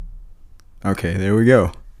Okay, there we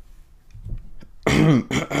go.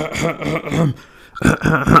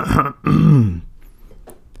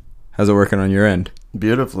 How's it working on your end?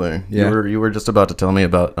 Beautifully. Yeah. You were just about to tell me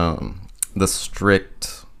about the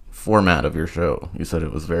strict format of your show. You said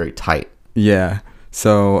it was very tight. Yeah.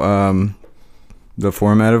 So, the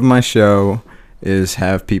format of my show is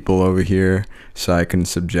have people over here so I can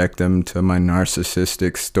subject them to my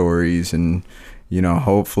narcissistic stories and, you know,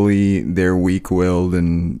 hopefully they're weak-willed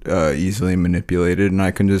and easily manipulated, and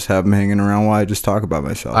I can just have them hanging around while I just talk about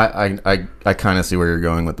myself. I kind of see where you're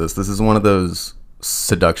going with this. This is one of those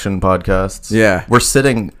seduction podcasts. Yeah. We're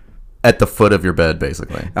sitting at the foot of your bed,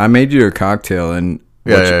 basically. I made you a cocktail, and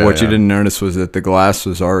what you Yeah. didn't notice was that the glass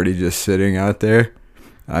was already just sitting out there.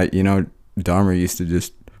 Dahmer used to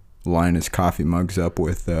just line his coffee mugs up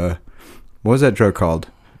with, what was that drug called?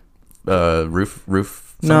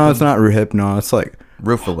 Roof. No, it's not Rohypnol. It's like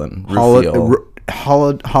Roofalin. Rufiel.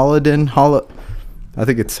 I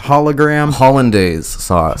think it's hologram. Hollandaise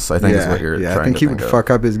sauce, I think is what you're trying to think I think he would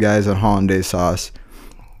fuck up his guys on hollandaise sauce.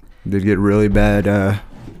 They'd get really bad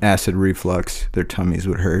acid reflux. Their tummies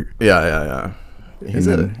would hurt. Yeah. He's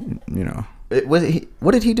and then, you know.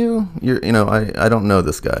 What did he do? I don't know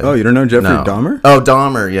this guy. Oh, you don't know Jeffrey No. Dahmer? Oh,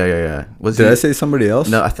 Dahmer. Yeah. Did I say somebody else?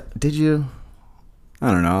 No, did you?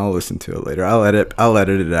 I don't know. I'll listen to it later. I'll edit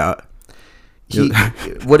it out.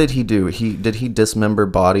 What did he do? Did he dismember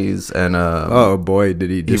bodies and oh boy, did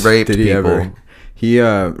he raped did he people. ever? He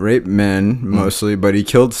raped men mostly, but he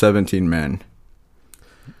killed 17 men.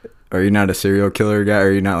 Are you not a serial killer guy?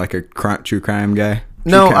 Are you not like a true crime guy?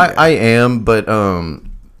 No, I am, but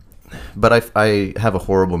I have a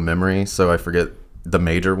horrible memory, so I forget the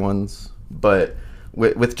major ones. But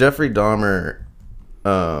with Jeffrey Dahmer,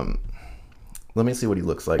 let me see what he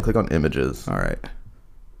looks like. Click on images. All right.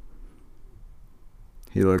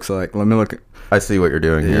 He looks like. Let me look. I see what you're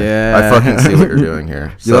doing here. Yeah. I fucking see what you're doing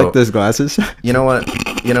here. You like those glasses? You know what?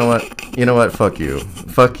 Fuck you.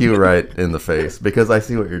 Fuck you right in the face, because I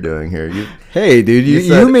see what you're doing here. Hey, dude,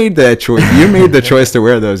 you made that choice. You made the choice to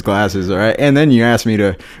wear those glasses, all right? And then you asked me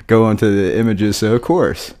to go onto the images, so of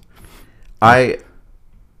course. I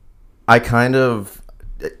kind of.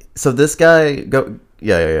 So this guy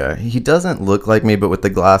Yeah. He doesn't look like me, but with the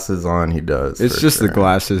glasses on, he does. It's just the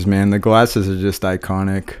glasses, man. The glasses are just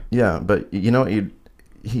iconic. Yeah, but you know what?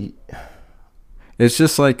 It's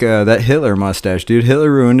just like that Hitler mustache, dude.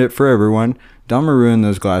 Hitler ruined it for everyone. Dahmer ruined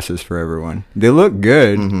those glasses for everyone. They look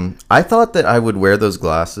good. Mm-hmm. I thought that I would wear those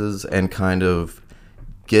glasses and kind of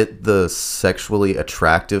get the sexually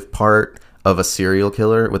attractive part of a serial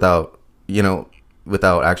killer without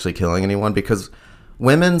actually killing anyone, because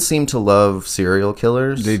women seem to love serial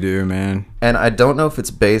killers. They do, man. And I don't know if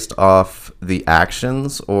it's based off the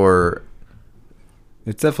actions or...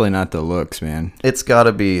 It's definitely not the looks, man. It's got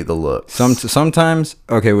to be the looks. Sometimes,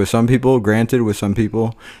 okay, with some people, granted, with some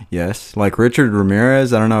people, yes. Like Richard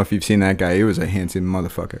Ramirez, I don't know if you've seen that guy. He was a handsome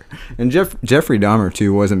motherfucker. And Jeffrey Dahmer,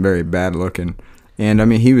 too, wasn't very bad looking. And, I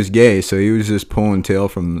mean, he was gay, so he was just pulling tail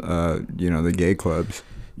from, the gay clubs.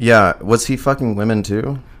 Yeah. Was he fucking women,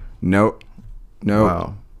 too? Nope.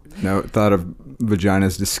 Wow. No, thought of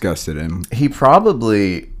vaginas disgusted him. He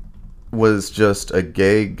probably was just a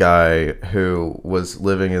gay guy who was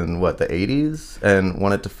living in the 80s and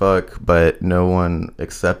wanted to fuck, but no one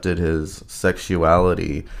accepted his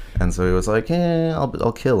sexuality, and so he was like,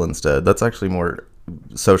 I'll kill instead. That's actually more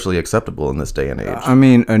socially acceptable in this day and age. I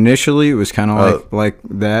mean, initially it was kind of like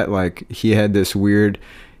that. Like he had this weird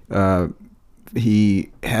he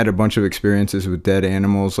had a bunch of experiences with dead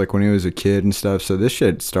animals, like when he was a kid and stuff. So this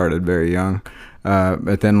shit started very young.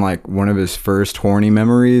 But then, like, one of his first horny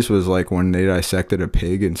memories was, like, when they dissected a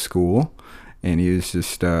pig in school. And he was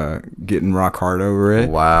just getting rock hard over it.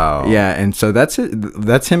 Wow. Yeah, and so that's it.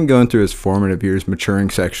 That's him going through his formative years, maturing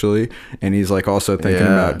sexually. And he's, like, also thinking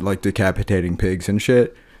about, like, decapitating pigs and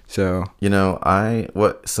shit. So...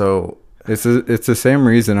 It's the same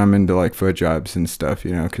reason I'm into like foot jobs and stuff,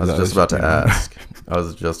 you know. Cause I was just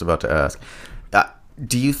about to ask.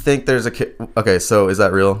 Do you think there's okay? So is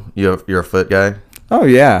that real? You're a foot guy? Oh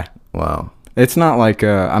yeah. Wow. It's not like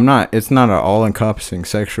it's not an all-encompassing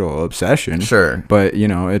sexual obsession. Sure. But you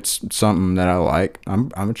know, it's something that I like.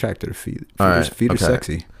 I'm attracted to feet. Feet are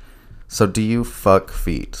sexy. So do you fuck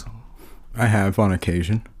feet? I have on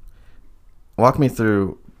occasion. Walk me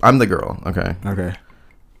through. I'm the girl. Okay. Okay.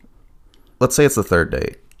 Let's say it's the third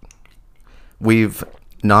date. We've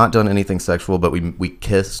not done anything sexual, but we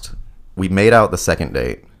kissed. We made out the second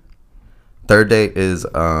date. Third date is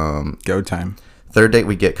go time. Third date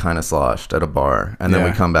we get kind of sloshed at a bar, and then we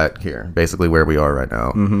come back here, basically where we are right now.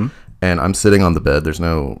 Mm-hmm. And I'm sitting on the bed. There's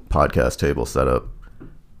no podcast table set up.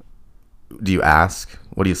 you ask?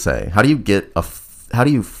 What do you say? How do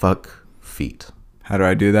you fuck feet? How do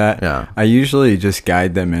I do that? Yeah. I usually just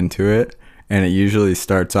guide them into it, and it usually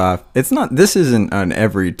starts off. This isn't an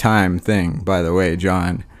every time thing, by the way,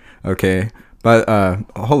 John. Okay, but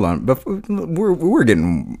hold on. But we're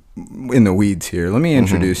getting in the weeds here. Let me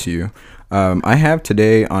introduce you. I have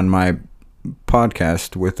today on my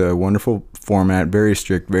podcast with a wonderful format, very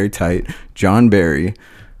strict, very tight, John Barry.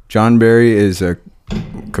 John Barry is a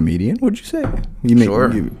comedian. What'd you say?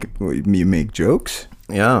 Sure. You make jokes?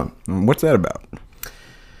 Yeah. What's that about?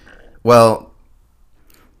 Well,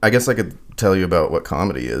 I guess I could tell you about what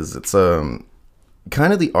comedy is. It's kind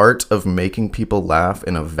of the art of making people laugh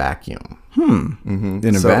in a vacuum.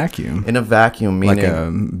 In a vacuum? In a vacuum, meaning... Like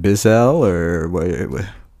a Bizzell, or what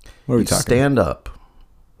are we talking? Stand up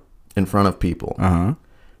in front of people,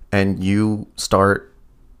 and you start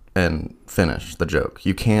and finish the joke.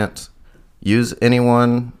 You can't use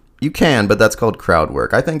anyone... You can, but that's called crowd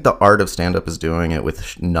work. I think the art of stand-up is doing it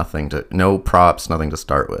with no props, nothing to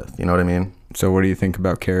start with. You know what I mean? So what do you think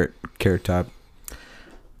about Carrot Top?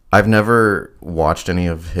 I've never watched any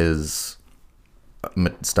of his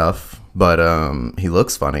stuff, but he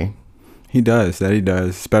looks funny. He does.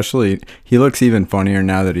 Especially, he looks even funnier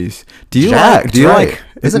now that he's... Jacked, right?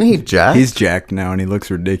 Isn't he jacked? He's jacked now, and he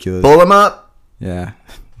looks ridiculous. Pull him up! Yeah.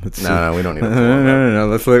 No, we don't need to. No.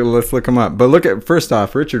 Let's look him up. But look at, first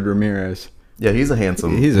off, Richard Ramirez. Yeah, he's a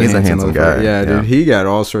handsome guy. Yeah, dude, yeah. he got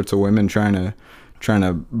all sorts of women trying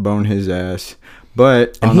to bone his ass.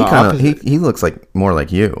 But he looks like more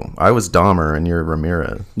like you. I was Dahmer and you're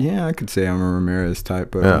Ramirez. Yeah, I could say I'm a Ramirez type,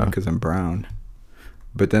 but because I'm brown.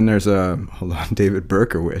 But then there's David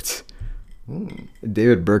Berkowitz.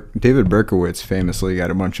 David Berkowitz famously got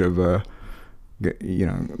a bunch of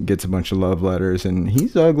gets a bunch of love letters, and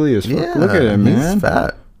he's ugly as fuck. Yeah, look at him, man.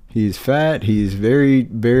 He's fat. He's very,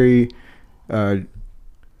 very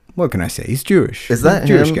what can I say? He's Jewish. Is that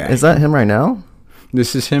Jewish him? Guy. Is that him right now?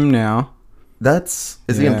 This is him now. Is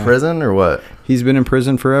he in prison or what? He's been in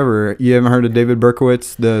prison forever. You haven't heard of David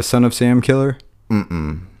Berkowitz, the Son of Sam killer?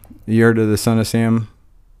 You heard of the Son of Sam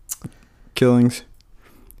killings?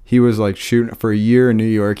 He was like shooting for a year in New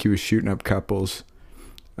York. He was shooting up couples.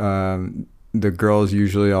 The girls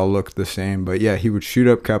usually all looked the same, but yeah, he would shoot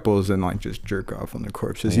up couples and like just jerk off on the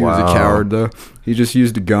corpses. He was a coward though. He just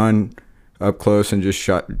used a gun up close and just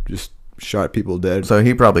shot people dead. So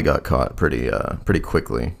he probably got caught pretty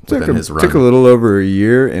quickly within his run. Took a little over a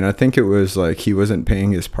year, and I think it was like he wasn't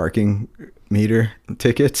paying his parking meter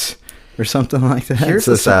tickets or something like that. Here's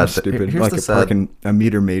so the sad stupid. Like a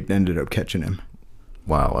meter maid ended up catching him.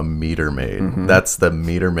 Wow, a meter maid. That's the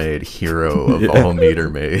meter maid hero of all meter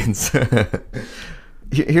maids.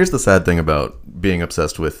 Here's the sad thing about being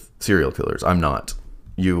obsessed with serial killers. I'm not.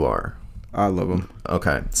 You are. I love them.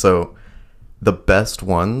 Okay, so the best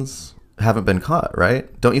ones haven't been caught,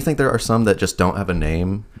 right? Don't you think there are some that just don't have a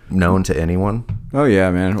name known to anyone? Oh, yeah,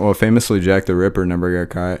 man. Well, famously, Jack the Ripper never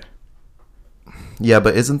got caught. Yeah,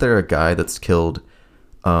 but isn't there a guy that's killed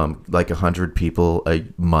like 100 people a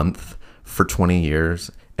month for 20 years,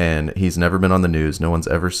 and he's never been on the news? No one's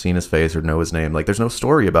ever seen his face or know his name. Like, there's no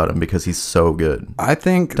story about him because he's so good. I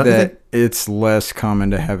think it's less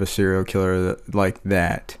common to have a serial killer like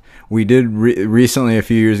that. We did recently, a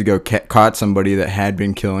few years ago, caught somebody that had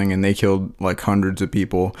been killing, and they killed like hundreds of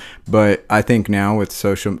people. But I think now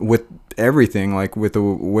with everything, like with the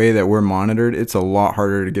way that we're monitored, it's a lot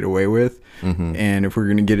harder to get away with. And if we're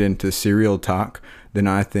going to get into serial talk, then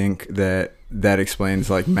I think that explains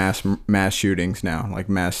like mass shootings now, like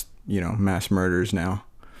mass murders now,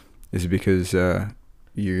 is because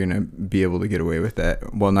you're going to be able to get away with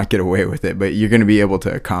that. Well, not get away with it, but you're going to be able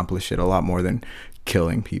to accomplish it a lot more than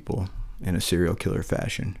killing people in a serial killer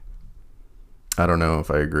fashion. I don't know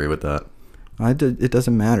if I agree with that. It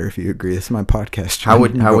doesn't matter if you agree. This is my podcast. How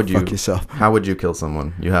would you fuck yourself? How would you kill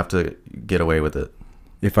someone? You have to get away with it.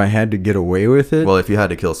 If I had to get away with it? Well, if you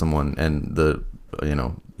had to kill someone and the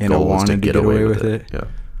and I wanted to get away with it. Yeah.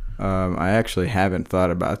 I actually haven't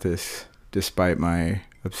thought about this despite my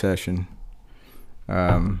obsession.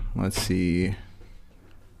 Let's see.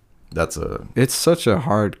 It's such a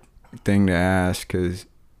hard thing to ask because,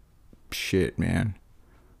 shit, man.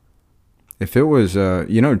 If it was,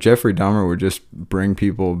 Jeffrey Dahmer would just bring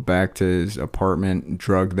people back to his apartment,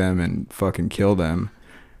 drug them, and fucking kill them.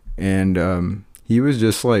 And he was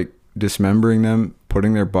just like dismembering them,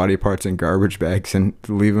 putting their body parts in garbage bags, and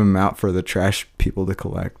leave them out for the trash people to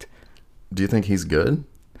collect. Do you think he's good?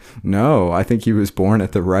 No, I think he was born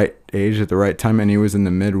at the right age at the right time, and he was in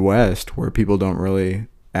the Midwest where people don't really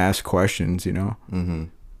ask questions,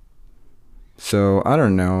 So I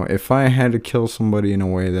don't know. If I had to kill somebody in a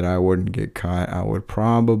way that I wouldn't get caught, I would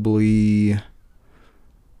probably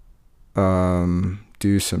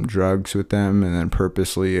do some drugs with them and then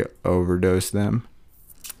purposely overdose them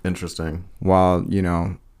Interesting. while,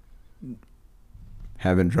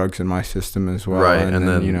 having drugs in my system as well. Right, And, and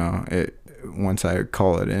then, then- once I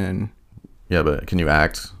call it in. Yeah, but can you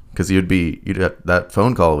act? Because that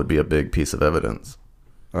phone call would be a big piece of evidence.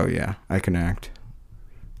 Oh yeah, I can act.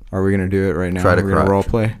 Are we gonna do it right now? Try to We're gonna crouch. role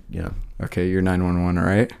play. Yeah. Okay, you're 911, all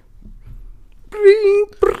right? Bring,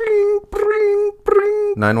 bring, bring,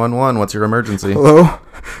 bring. 911, what's your emergency?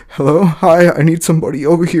 Hello. Hi, I need somebody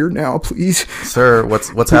over here now, please. Sir, what's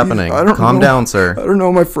happening? I don't Calm know. down, sir. I don't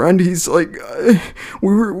know, my friend. He's like,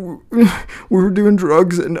 we were doing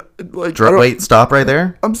drugs and like. Wait, stop right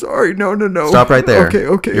there. I'm sorry. No. Stop right there.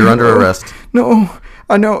 Okay. You're under arrest. No,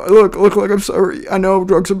 I know. Look. Like I'm sorry. I know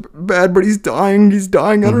drugs are bad, but he's dying.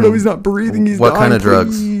 I don't know. He's not breathing. He's What dying. kind of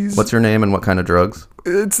drugs? Please. What's your name and what kind of drugs?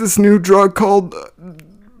 It's this new drug called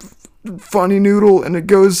Funny Noodle, and it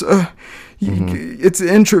goes. It's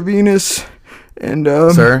intravenous, and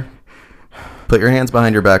Sir, put your hands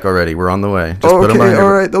behind your back already. We're on the way. Just put them okay, behind all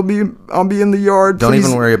your right. I'll be in the yard. Don't please.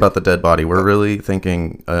 even worry about the dead body. We're really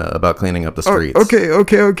thinking about cleaning up the Oh, streets.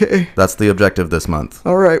 okay. That's the objective this month.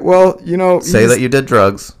 All right. Well, Say that you did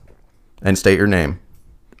drugs and state your name.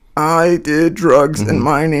 I did drugs, and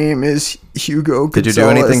my name is Hugo. Did you do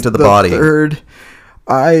anything to the body? Third.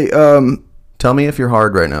 Tell me if you're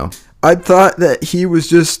hard right now. I thought that he was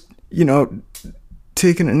just,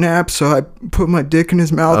 taking a nap, so I put my dick in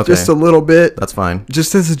his mouth Okay. just a little bit, That's fine.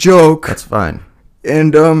 just as a joke. That's fine.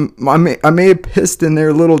 And I may have pissed in there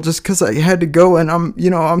a little just because I had to go, and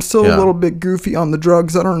I'm still Yeah. a little bit goofy on the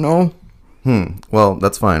drugs. I don't know. Well,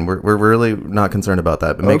 that's fine. We're really not concerned about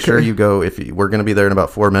that. But make Okay. sure you go. We're going to be there in about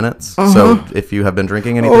 4 minutes. So if you have been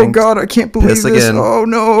drinking anything, Oh God, I can't believe piss this. again. Oh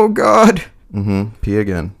no, God! pee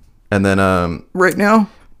again, and then Right now?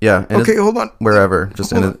 yeah. in his- Okay, hold on. wherever,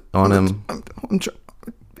 just Hold on him. I'm trying.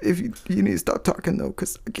 If you need to stop talking though,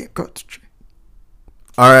 because I can't concentrate.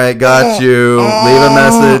 All right, got you. Leave a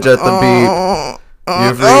message at the beep.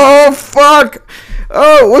 You've re- Oh fuck!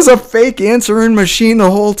 Oh, it was a fake answering machine the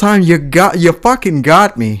whole time. You fucking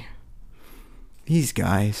got me. These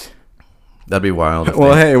guys. That'd be wild. if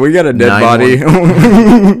Well, they- hey, we got a dead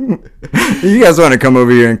 911. body. You guys want to come over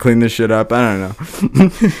here and clean this shit up? I don't know.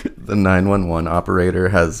 The 911 operator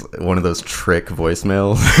has one of those trick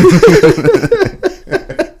voicemails.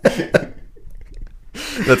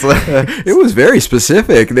 That's like It was very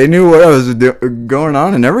specific. They knew what I was going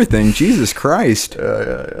on and everything. Jesus Christ.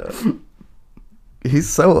 yeah. He's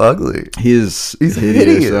so ugly. He's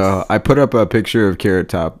hideous. So I put up a picture of Carrot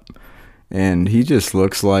Top, and he just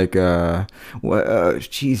looks like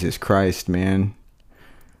Jesus Christ, man.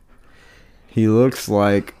 He looks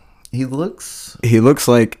like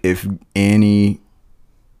if Annie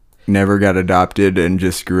never got adopted and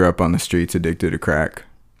just grew up on the streets addicted to crack.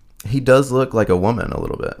 He does look like a woman a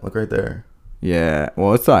little bit. Look right there. Yeah,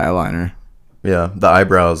 well, it's the eyeliner. Yeah, the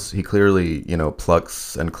eyebrows. He clearly,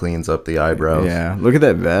 plucks and cleans up the eyebrows. Yeah, look at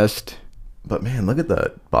that vest. But man, look at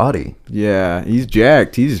that body. Yeah, he's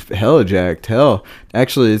jacked. He's hella jacked. Hell,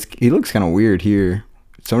 actually, he looks kind of weird here.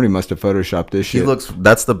 Somebody must have photoshopped this shit.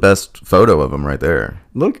 That's the best photo of him right there.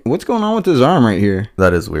 Look, what's going on with his arm right here?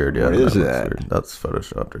 That is weird. Yeah. What is looks that? weird. That's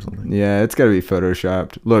photoshopped or something. Yeah, it's got to be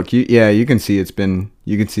photoshopped. Look, you can see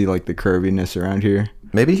you can see like the curviness around here.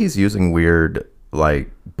 Maybe he's using weird,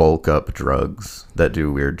 like, bulk up drugs that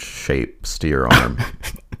do weird shapes to your arm.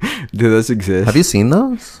 Do those exist? Have you seen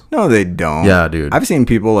those? No, they don't. Yeah, dude. I've seen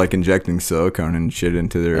people like injecting silicone and shit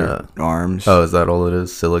into their arms. Oh, is that all it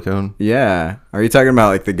is? Silicone? Yeah. Are you talking about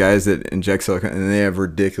like the guys that inject silicone and they have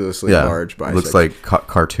ridiculously Yeah. large biceps? Looks like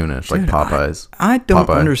cartoonish, like Popeyes. I don't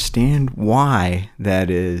Popeye. understand why that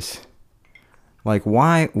is. Like,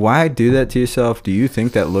 why do that to yourself? Do you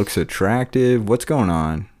think that looks attractive? What's going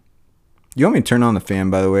on? You want me to turn on the fan,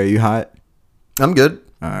 by the way? Are you hot? I'm good.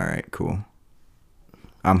 All right, cool.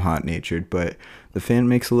 I'm hot-natured, but the fan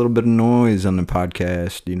makes a little bit of noise on the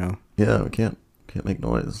podcast, Yeah, we can't make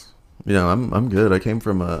noise. I'm good. I came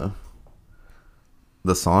from the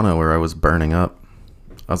sauna where I was burning up.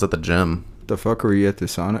 I was at the gym. The fuck were you at the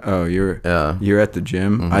sauna? Oh, you're at the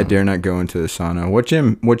gym? Mm-hmm. I dare not go into the sauna. What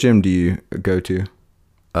gym do you go to?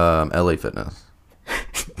 LA Fitness.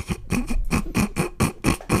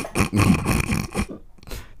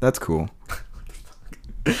 That's cool.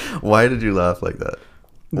 Why did you laugh like that?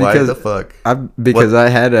 Why Because the fuck? Because I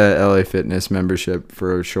had a LA Fitness membership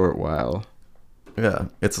for a short while. Yeah,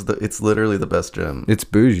 it's literally the best gym. It's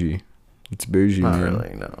bougie. It's bougie, Not man.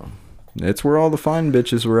 really, no. It's where all the fine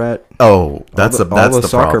bitches were at. Oh, that's all the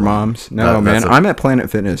soccer problem. moms. No, man, I'm at Planet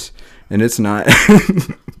Fitness, and it's not.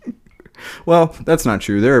 Well, that's not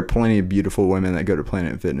true. There are plenty of beautiful women that go to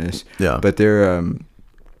Planet Fitness. Yeah, but they're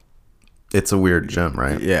it's a weird gym,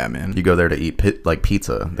 right? Yeah, man. You go there to eat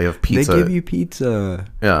pizza. They have pizza. They give you pizza.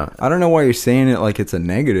 Yeah. I don't know why you're saying it like it's a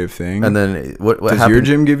negative thing. And then what does happened? Your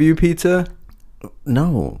gym give you pizza?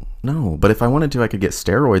 No. But if I wanted to, I could get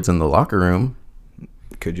steroids in the locker room.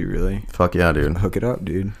 Could you really? Fuck yeah, dude. Hook it up,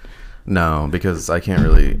 dude. No, because I can't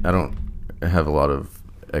really. I don't have a lot of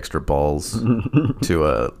extra balls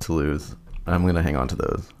to lose. I'm gonna hang on to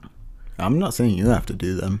those. I'm not saying you have to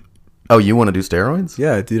do them. Oh, you want to do steroids?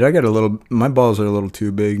 Yeah, dude. I got my balls are a little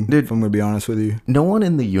too big, dude. If I'm gonna be honest with you. No one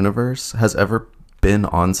in the universe has ever been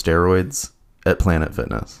on steroids at Planet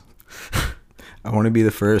Fitness. I want to be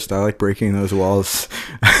the first. I like breaking those walls.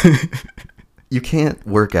 You can't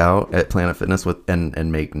work out at Planet Fitness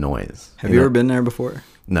and make noise. Have you ever been there before?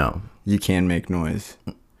 No. You can make noise.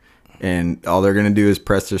 And all they're going to do is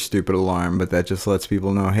press their stupid alarm, but that just lets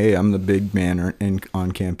people know, hey, I'm the big man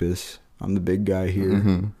on campus. I'm the big guy here.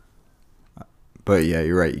 Mm-hmm. But yeah,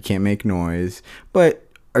 you're right. You can't make noise. But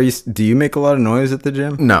do you make a lot of noise at the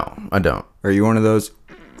gym? No, I don't. Are you one of those?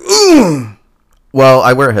 Well,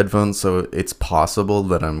 I wear headphones, so it's possible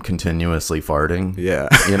that I'm continuously farting. Yeah.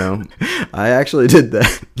 You know? I actually did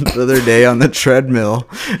that the other day on the treadmill,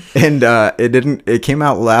 and it came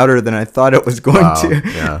out louder than I thought it was going to.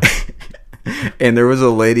 Yeah. And there was a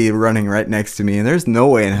lady running right next to me, and there's no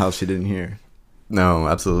way in hell she didn't hear. No,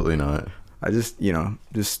 absolutely not. I just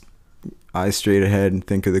eyes straight ahead and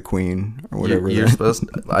think of the queen or whatever. You're supposed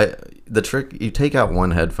to, the trick, you take out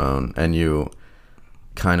one headphone and you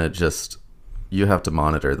kind of just... You have to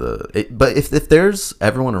monitor but if there's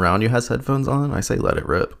everyone around you has headphones on, I say let it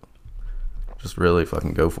rip. Just really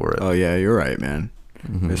fucking go for it. Oh yeah, you're right, man.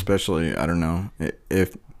 Mm-hmm. Especially, I don't know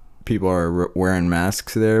if people are wearing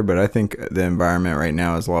masks there, but I think the environment right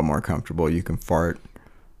now is a lot more comfortable. You can fart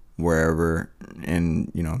wherever, and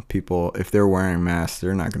people, if they're wearing masks,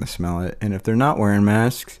 they're not going to smell it, and if they're not wearing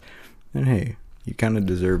masks, then hey, you kind of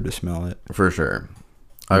deserve to smell it. For sure.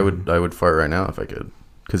 Mm-hmm. I would fart right now if I could.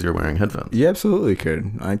 Because you're wearing headphones. You absolutely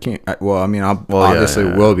could. I can't. Will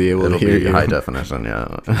be able to hear you. High definition,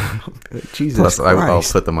 yeah. Jesus Plus, Christ. I'll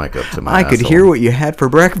put the mic up to my I could hear what you had for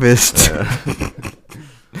breakfast. Yeah.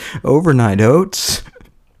 Overnight oats.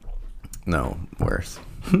 No, worse.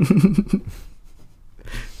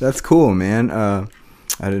 That's cool, man. I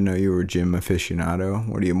didn't know you were a gym aficionado.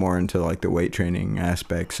 What are you more into, like the weight training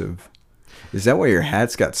aspects of? Is that why your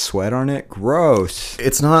hat's got sweat on it? Gross.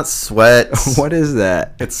 It's not sweat. What is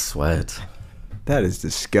that? It's sweat. That is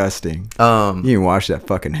disgusting. You can wash that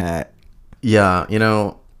fucking hat. Yeah,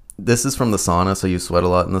 this is from the sauna, so you sweat a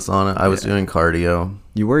lot in the sauna. I was doing cardio.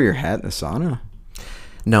 You wear your hat in the sauna?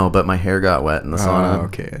 No, but my hair got wet in the sauna. Oh,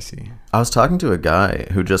 okay, I see. I was talking to a guy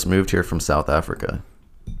who just moved here from South Africa.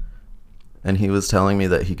 And he was telling me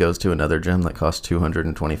that he goes to another gym that costs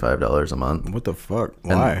 $225 a month. What the fuck?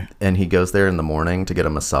 Why? And he goes there in the morning to get a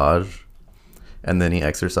massage, and then he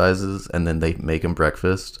exercises, and then they make him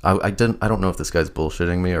breakfast. I don't know if this guy's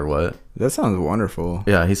bullshitting me or what. That sounds wonderful.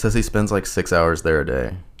 Yeah, he says he spends like 6 hours there a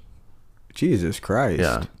day. Jesus Christ.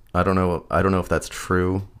 Yeah, I don't know if that's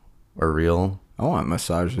true or real. I want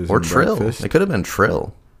massages or and trill. Breakfast. It could have been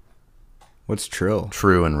trill. What's trill?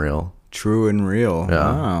 True and real. True and real. Yeah.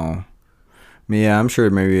 Wow. Yeah, I'm sure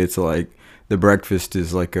maybe it's like the breakfast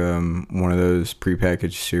is like one of those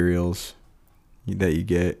prepackaged cereals that you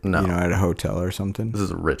get at a hotel or something. This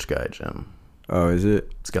is a rich guy gym. Oh, is it?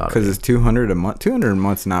 It's got because it's $200 a month. $200 a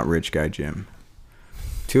month's not rich guy gym.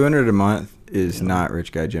 $200 a month is not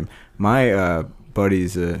rich guy gym. My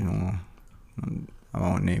buddy's I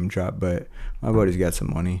won't name drop, but my buddy's got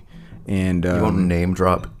some money, and you won't name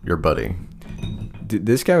drop your buddy.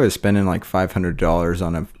 This guy was spending like $500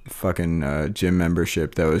 on a fucking gym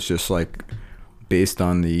membership that was just like based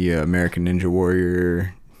on the American Ninja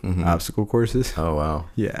Warrior obstacle courses. Oh wow!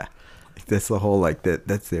 Yeah, that's the whole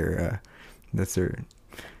that's their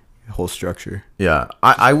whole structure. Yeah,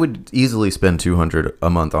 I would easily spend $200 a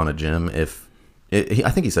month on a gym if I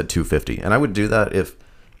think he said $250, and I would do that if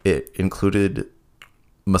it included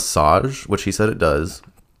massage, which he said it does.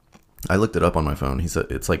 I looked it up on my phone. He said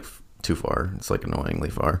it's like too far. It's like annoyingly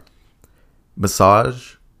far.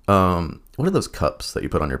 Massage. What are those cups that you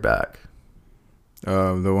put on your back?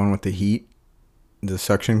 The one with the heat, the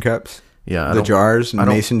suction cups. Yeah, the jars,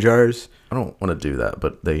 mason jars. I don't want to do that,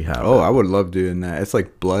 but they have. Oh, I would love doing that. It's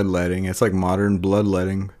like bloodletting. It's like modern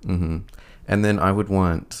bloodletting. Mm-hmm. And then I would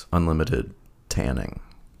want unlimited tanning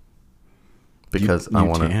because I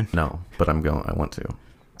want to. No, but I want to.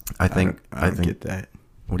 I think I don't get that.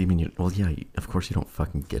 What do you mean? Well, yeah, of course you don't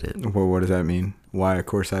fucking get it. Well, what does that mean? Why? Of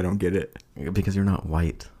course I don't get it. Because you're not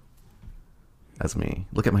white. As me.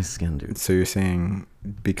 Look at my skin, dude. So you're saying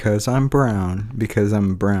because I'm brown,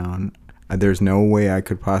 there's no way I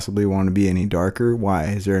could possibly want to be any darker? Why?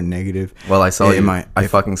 Is there a negative? Well, I saw you. I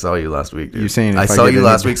fucking saw you last week, dude. You're saying I saw you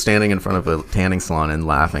last week standing in front of a tanning salon and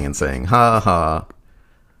laughing and saying, "Ha ha,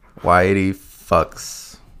 whitey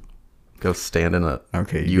fucks." Go stand in a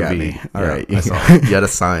okay. UV. You got me. All right. I saw. You had a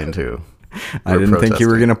sign too. I didn't think you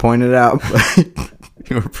were gonna point it out. But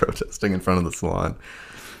you were protesting in front of the salon.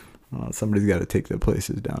 Well, somebody's got to take the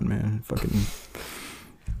places down, man. Fucking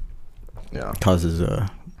causes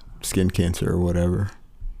skin cancer or whatever.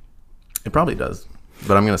 It probably does,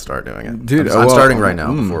 but I'm gonna start doing it, dude. I'm starting right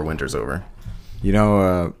now before winter's over. You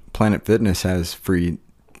know, Planet Fitness has free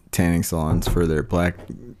tanning salons for their Black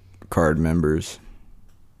Card members.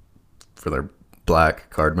 For their Black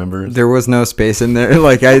Card members, there was no space in there.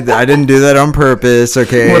 Like I didn't do that on purpose.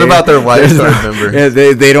 Okay. What about their White Card members?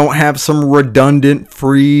 Yeah, they don't have some redundant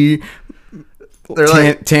free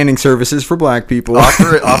tanning services for Black people.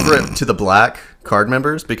 offer it to the Black Card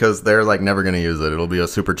members because they're like never gonna use it. It'll be a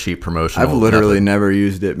super cheap promotion. I've literally never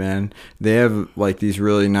used it, man. They have like these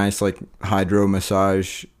really nice like hydro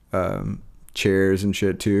massage chairs and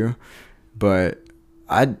shit too, but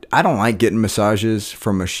I don't like getting massages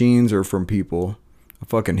from machines or from people. I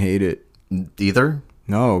fucking hate it. Either?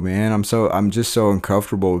 No, man. I'm just so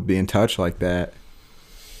uncomfortable with being touched like that.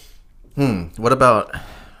 What about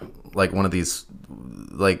like one of these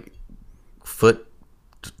like foot,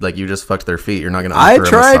 like you just fucked their feet? You're not gonna. I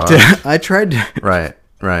tried to. Right.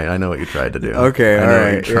 I know what you tried to do. Okay. All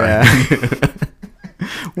right. Yeah.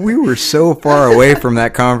 We were so far away from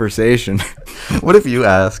that conversation. What if you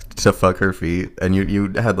asked to fuck her feet and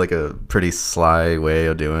you had like a pretty sly way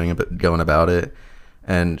of going about it,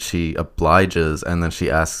 and she obliges, and then she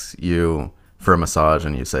asks you for a massage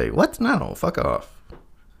and you say, "What? No, fuck off."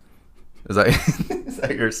 Is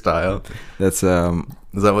that your style? That's Is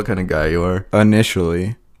that what kind of guy you are?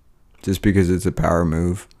 Initially, just because it's a power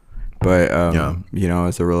move. But you know,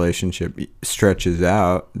 as the relationship stretches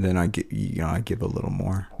out, then I give a little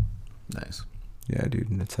more. Nice. Yeah,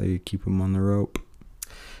 dude, that's how you keep them on the rope.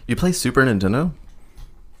 You play Super Nintendo?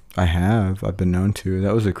 I have. I've been known to.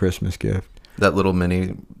 That was a Christmas gift. That little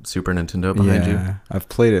mini Super Nintendo behind you? Yeah, I've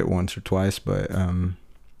played it once or twice, but I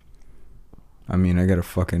mean, I got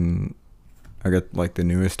like the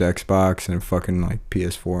newest Xbox and a fucking like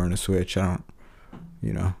PS4 and a Switch.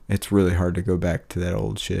 It's really hard to go back to that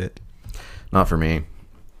old shit. Not for me.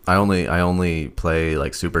 I only play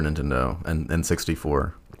like Super Nintendo and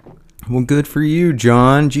 64. Well, good for you,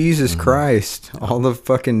 John. Jesus Christ. All the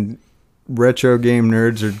fucking retro game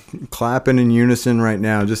nerds are clapping in unison right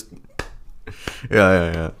now. Just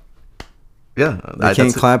Yeah. They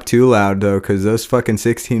can't clap too loud though, because those fucking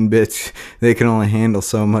 16 bits, they can only handle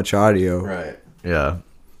so much audio. Right. Yeah.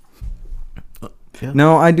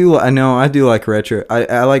 No, I do like retro.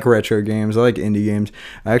 I like retro games. I like indie games.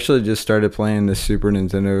 I actually just started playing the Super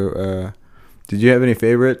Nintendo. Did you have any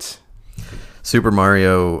favorites? Super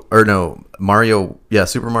Mario World.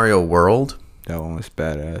 That one was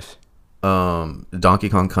badass. Donkey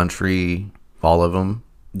Kong Country, all of them.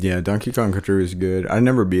 Yeah, Donkey Kong Country was good. I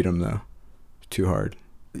never beat him though. Too hard.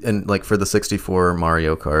 And like for the 64,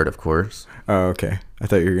 Mario Kart, of course. Oh, okay. I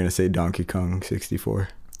thought you were gonna say Donkey Kong 64.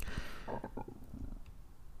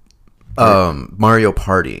 Mario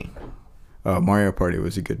Party. Oh, Mario Party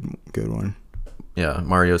was a good one. Yeah,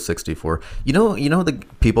 Mario 64. You know the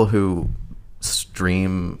people who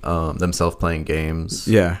stream themselves playing games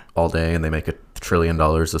all day and they make $1 trillion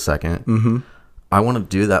a second. Mm-hmm. I want to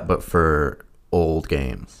do that, but for old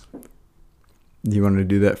games. You want to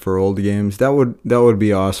do that for old games? That would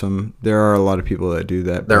be awesome. There are a lot of people that do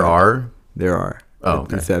that. There are. Oh,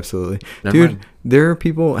 okay. It's absolutely. Never Dude, mind. There are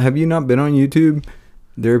people. Have you not been on YouTube?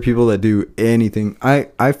 There are people that do anything.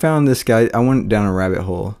 I found this guy. I went down a rabbit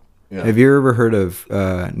hole. Yeah. Have you ever heard of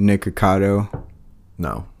Nick Avocado?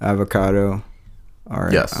 No. Avocado. All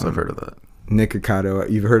right. Yes, I've heard of that. Nick Avocado.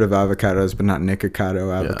 You've heard of avocados, but not Nick Avocado.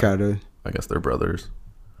 Yeah, I guess they're brothers.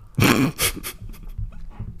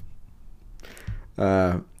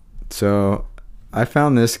 So I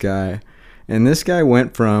found this guy, and this guy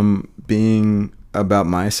went from being about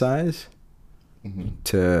my size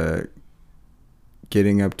to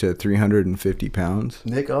getting up to 350 pounds.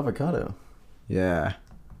 Nick Avocado. Yeah.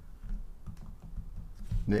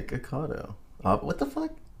 Nick Avocado. What the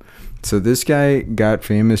fuck? So this guy got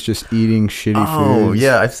famous just eating shitty foods. Oh,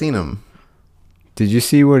 yeah, I've seen him. Did you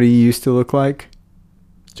see what he used to look like?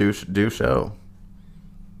 Do show.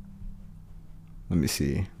 Let me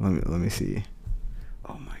see. Let me see.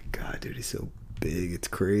 Oh my god, dude, he's so big. It's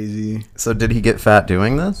crazy. So did he get fat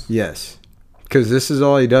doing this? Yes. Because this is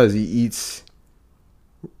all he does. He eats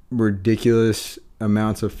ridiculous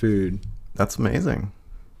amounts of food. That's amazing.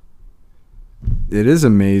 It is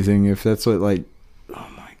amazing if that's what, like, oh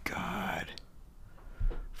my god.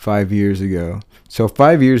 5 years ago. So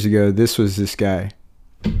 5 years ago, this was this guy.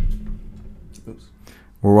 Oops.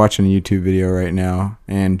 We're watching a YouTube video right now,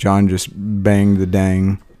 and John just banged the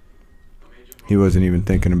dang. He wasn't even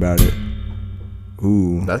thinking about it.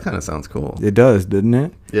 Ooh. That kind of sounds cool. It does, doesn't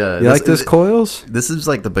it? Yeah. You like those coils? This is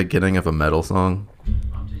like the beginning of a metal song.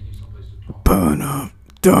 Burn up,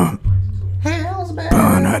 dump.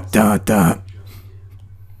 Burn up, dump, dump.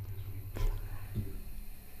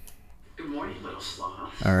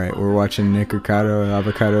 All right, we're watching Nick Ricardo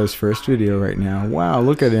Avocado's first video right now. Wow,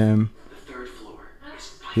 look at him.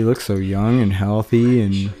 He looks so young and healthy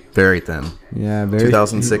and Very thin. yeah, very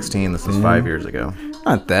 2016. This was 5 years ago.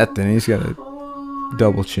 Not that thin. He's got a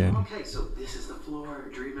double chin.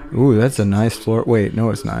 Ooh, that's a nice floor. Wait,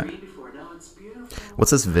 no, it's not.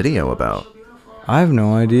 What's this video about? I have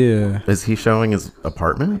no idea. Is he showing his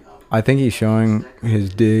apartment? I think he's showing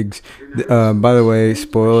his digs. By the way,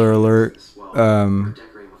 spoiler alert.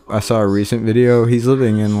 I saw a recent video. He's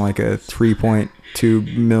living in like a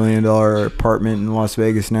 $3.2 million apartment in Las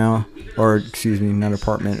Vegas now. Or, excuse me, not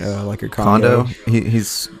apartment, like a condo.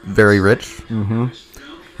 He's very rich. Mm-hmm.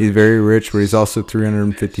 He's very rich, but he's also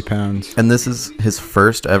 350 pounds. And this is his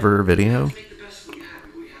first ever video?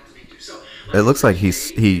 It looks like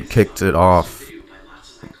he kicked it off.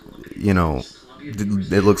 You know,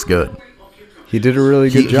 it looks good. He did a really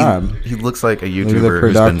good job. He looks like a Look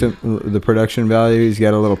YouTuber. the production value. He's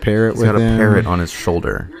got a little parrot with him. He's got a parrot on his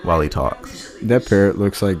shoulder while he talks. That parrot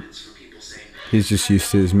looks like he's just used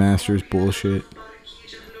to his master's bullshit.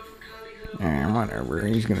 Whatever.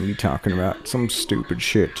 He's going to be talking about some stupid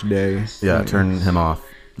shit today. Yeah, turn him off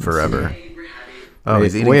forever. Oh,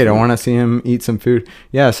 he's eating wait, food. I want to see him eat some food.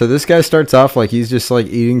 Yeah, so this guy starts off like he's just like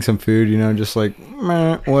eating some food, you know, just like,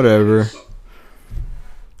 meh, whatever.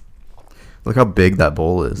 Look how big that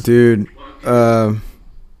bowl is. Dude, so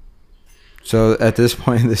at this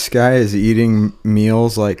point, this guy is eating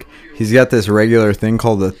meals like he's got this regular thing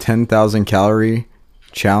called the 10,000 calorie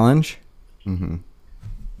challenge. Mm-hmm.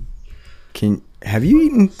 Have you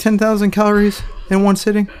eaten 10,000 calories in one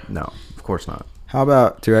sitting? No, of course not. How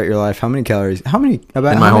about throughout your life? How many calories? In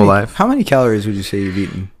my whole life? How many calories would you say you've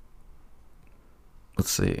eaten? Let's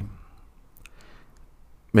see.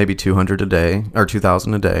 Maybe 200 a day or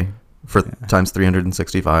 2,000 a day for times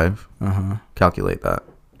 365. Uh-huh. Calculate that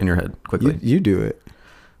in your head quickly. You do it.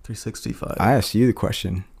 365. I asked you the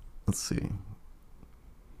question. Let's see.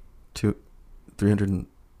 300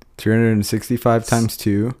 365 times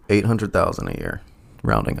 2. 800,000 a year,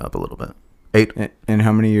 rounding up a little bit. And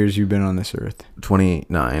how many years you been on this earth?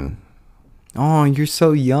 29. Oh, you're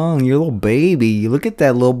so young. You're a little baby. Look at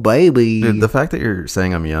that little baby. Dude, the fact that you're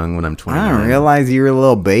saying I'm young when I'm 29. I don't realize you're a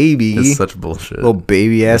little baby. It's such bullshit. Little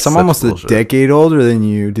baby ass. It's I'm such almost bullshit. a decade older than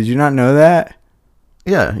you. Did you not know that?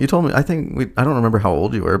 Yeah, you told me. I don't remember how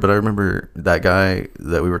old you were, but I remember that guy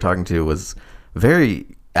that we were talking to was very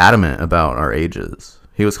adamant about our ages.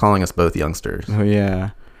 He was calling us both youngsters. Oh, yeah.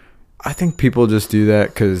 I think people just do that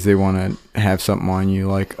because they want to have something on you.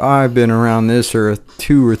 Like, I've been around this earth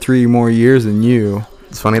 2 or 3 more years than you.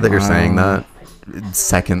 It's funny that you're saying that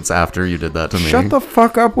seconds after you did that to me. Shut the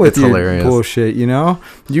fuck up with your hilarious. bullshit, you know?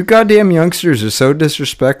 You goddamn youngsters are so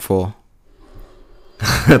disrespectful.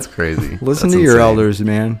 That's crazy. Listen That's to your insane. elders,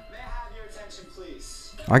 man.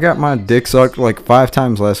 I got my dick sucked like 5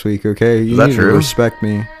 times last week, okay? You Is that need true? to respect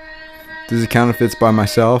me. Does it count if it's by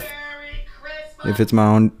myself? If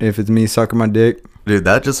it's me sucking my dick? Dude,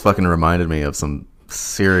 that just fucking reminded me of some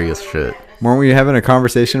serious shit. Weren't we having a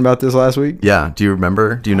conversation about this last week? Yeah, do you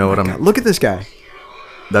remember? Do you know what I'm... Look at this guy.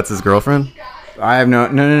 That's his girlfriend? I have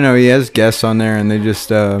no. He has guests on there, and they just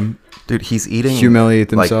Dude, he's eating... humiliate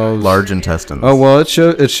themselves. Like, large intestines. Oh, well, it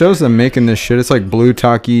shows them making this shit. It's like blue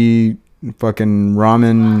taki fucking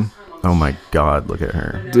ramen. Oh my god, look at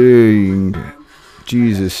her. Dude.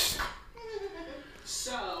 Jesus.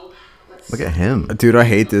 Look at him. Dude, I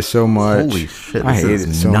hate this so much. Holy shit, I this hate is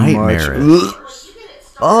it so nightmarish. much.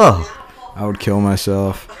 Oh, I would kill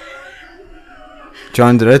myself.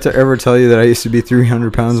 John, did I ever tell you that I used to be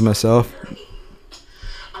 300 pounds myself?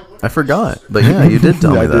 I forgot. But yeah, you did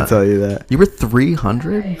tell me I that. did tell you that. You were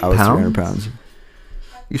 300 I was pounds? 300 pounds.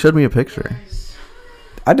 You showed me a picture.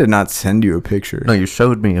 I did not send you a picture. No, you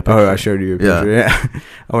showed me a picture. Oh, I showed you a picture. Yeah.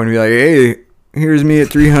 I wouldn't be like, hey, here's me at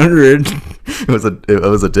 300. It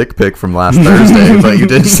was a dick pic from last Thursday, but you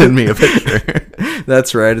did send me a picture.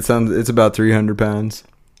 That's right. It's about 300 pounds.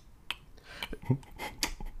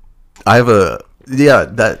 I have a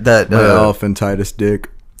that My elephantitis dick.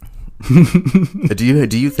 do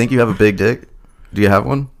you think you have a big dick? Do you have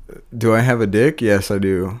one? Do I have a dick? Yes, I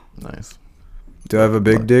do. Nice. Do I have a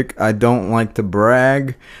big dick? I don't like to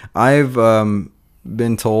brag. I've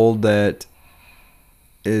been told that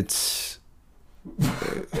it's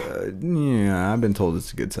yeah, I've been told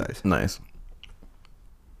it's a good size. Nice.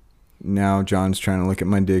 Now John's trying to look at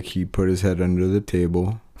my dick. He put his head under the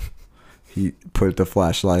table. He put the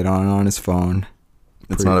flashlight on his phone.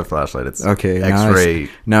 It's not a flashlight. It's okay. X-ray.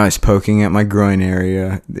 Now he's poking at my groin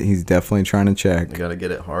area. He's definitely trying to check. You gotta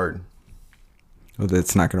get it hard. Well,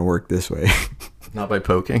 that's not gonna work this way. Not by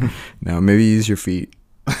poking. No, maybe use your feet.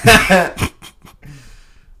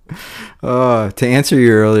 To answer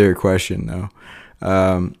your earlier question, though,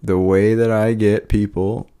 the way that I get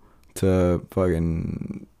people to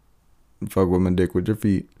fucking fuck with my dick with their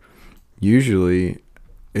feet, usually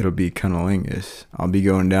it'll be cunnilingus. I'll be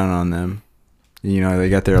going down on them. You know, they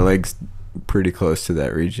got their legs pretty close to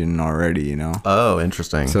that region already, you know. Oh,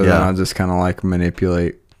 interesting. So then I'll just kind of like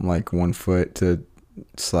manipulate like one foot to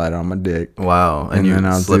slide on my dick. Wow. And you then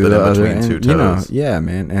I'll slip do it in the between other, two and, toes. you know, yeah,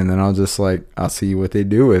 man. And then I'll just like, I'll see what they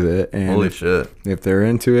do with it. And Holy shit. if they're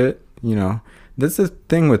into it, you know, that's the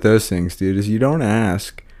thing with those things, dude, is you don't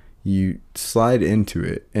ask, you slide into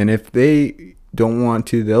it. And if they don't want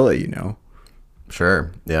to, they'll let you know.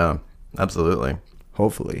 Sure. Yeah. Absolutely.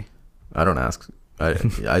 Hopefully. I don't ask.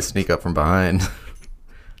 I sneak up from behind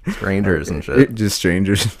strangers and shit. Just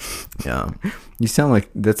strangers. Yeah. You sound like,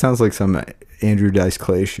 that sounds like some Andrew Dice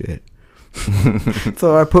Clay shit.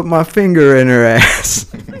 So I put my finger in her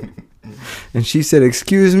ass. And she said,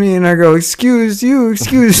 "Excuse me," and I go, excuse you.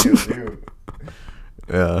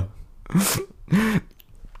 Yeah.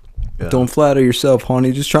 Don't flatter yourself,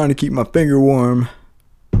 honey. Just trying to keep my finger warm.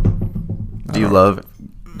 Do you love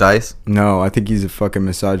Dice? No, I think he's a fucking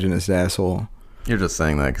misogynist asshole. You're just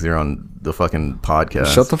saying that because you're on the fucking podcast.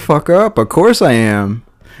 Shut the fuck up. Of course I am.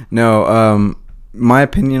 No, my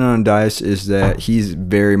opinion on Dice is that he's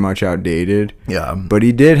very much outdated. Yeah. But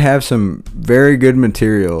he did have some very good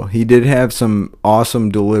material. He did have some awesome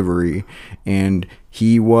delivery. And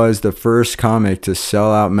he was the first comic to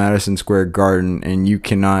sell out Madison Square Garden. And you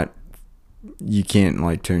can't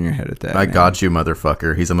like turn your head at that. I man. got you,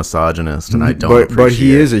 motherfucker. He's a misogynist, and I don't appreciate But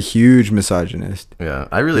he is a huge misogynist. Yeah,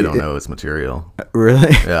 I really don't know his material.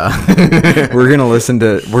 Really? Yeah. We're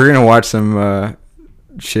gonna watch some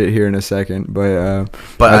shit here in a second, but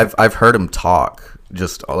I've heard him talk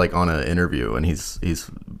just like on an interview, and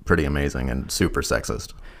he's pretty amazing and super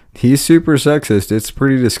sexist. He's super sexist. It's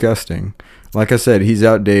pretty disgusting. Like I said, he's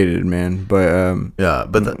outdated, man. But yeah,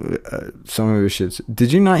 but some of his shits.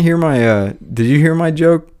 Did you not hear my? Did you hear my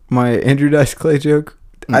joke? My Andrew Dice Clay joke?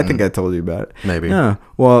 Mm-mm. I think I told you about it. Maybe. Yeah.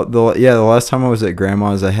 Well, the last time I was at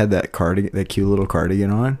Grandma's, I had that cardigan, that cute little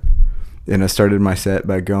cardigan on, and I started my set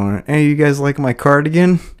by going, "Hey, you guys like my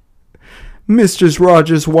cardigan? Mistress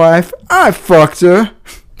Rogers' wife, I fucked her."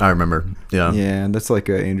 I remember. Yeah. Yeah, that's like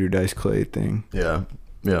a Andrew Dice Clay thing. Yeah.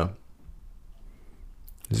 Yeah.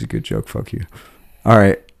 This is a good joke. Fuck you. All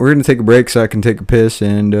right, we're gonna take a break so I can take a piss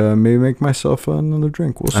and maybe make myself another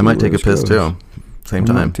drink. We'll see. I might take a piss too. Same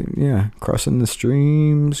time. Yeah, crossing the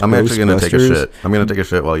streams. I'm actually gonna take a shit. I'm gonna take a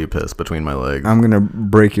shit while you piss between my legs. I'm gonna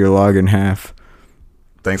break your log in half.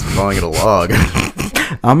 Thanks for calling it a log.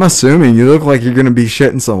 I'm assuming you look like you're gonna be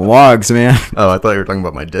shitting some logs, man. Oh, I thought you were talking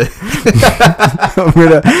about my dick.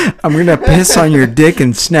 I'm gonna piss on your dick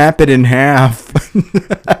and snap it in half.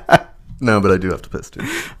 No, but I do have to piss too.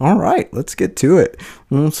 All right, let's get to it.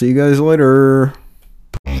 We'll see you guys later.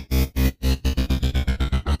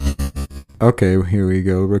 Okay, here we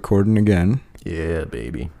go, recording again. Yeah,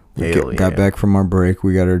 baby. Got back from our break.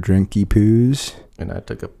 We got our drinky poos. And I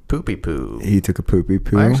took a poopy poo. He took a poopy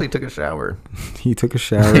poo. I actually took a shower. He took a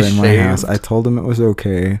shower in my house. I told him it was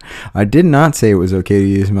okay. I did not say it was okay to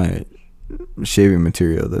use my shaving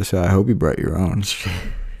material, though, so I hope you brought your own.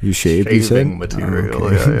 You shaved, you said? Shaving material,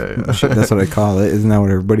 okay. yeah. That's what I call it. Isn't that what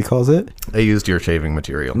everybody calls it? I used your shaving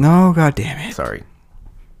material. No, god damn it. Sorry.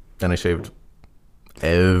 And I shaved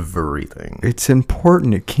everything. It's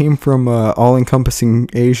important. It came from all-encompassing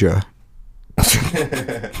Asia.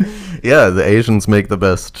 Yeah, the Asians make the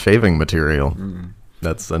best shaving material.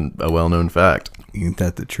 That's a well-known fact. Ain't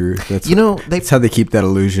that the truth? That's They that's how they keep that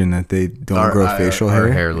illusion that they don't grow facial are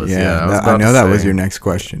hair. hairless. Yeah, I know that was your next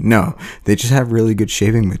question. No, they just have really good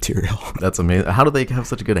shaving material. That's amazing. How do they have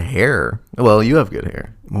such good hair? Well, you have good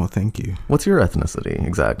hair. Well, thank you. What's your ethnicity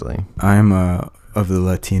exactly? I'm of the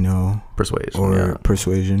Latino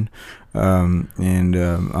Persuasion. and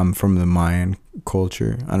I'm from the Mayan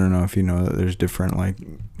culture. I don't know if you know that there's different like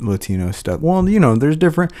Latino stuff. Well, there's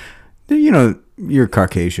different. You're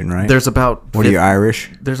Caucasian, right? There's about. What are you, Irish?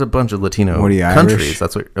 There's a bunch of Latino What are you, countries. Irish?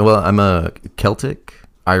 That's what. Well, I'm a Celtic,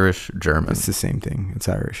 Irish, German. It's the same thing. It's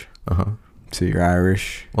Irish. Uh-huh. So you're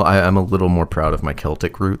Irish. Well, I'm a little more proud of my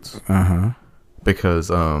Celtic roots. Uh-huh. Because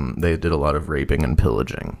they did a lot of raping and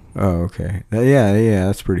pillaging. Oh, okay. Yeah,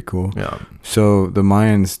 that's pretty cool. Yeah. So the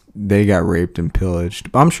Mayans, they got raped and pillaged.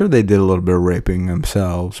 I'm sure they did a little bit of raping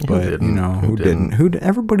themselves, but who didn't?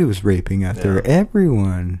 Everybody was raping out there.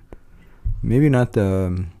 Everyone. Maybe not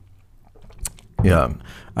the. Yeah.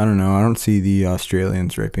 I don't know. I don't see the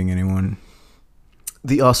Australians raping anyone.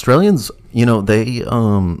 The Australians,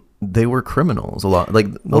 they were criminals a lot. Like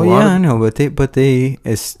I know, but they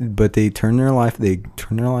turned their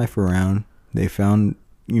life around. They found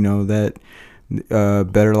that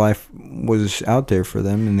better life was out there for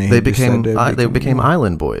them, and they became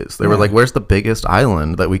island boys. They were like, "Where's the biggest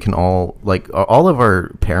island that we can all like?" All of our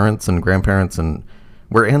parents and grandparents and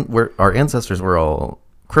our ancestors were all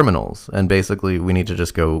criminals, and basically we need to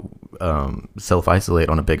just go self-isolate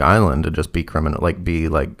on a big island and just be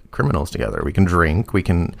criminals together. We can drink, we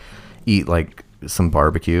can eat like some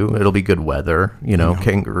barbecue, it'll be good weather,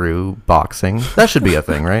 kangaroo boxing. That should be a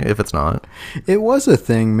thing, right? If it's not, it was a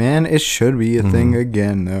thing, man. It should be a thing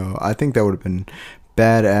again, though. I think that would have been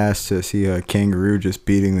badass to see a kangaroo just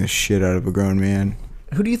beating the shit out of a grown man.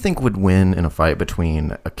 Who do you think would win in a fight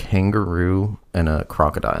between a kangaroo and a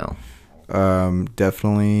crocodile?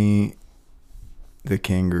 Definitely the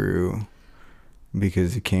kangaroo,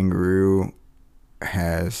 because the kangaroo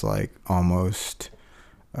has like almost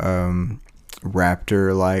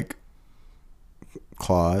raptor like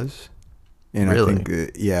claws, and really? I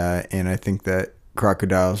think that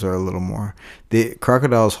crocodiles are a little more. The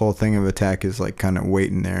crocodile's whole thing of attack is like kind of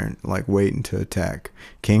waiting there, like waiting to attack.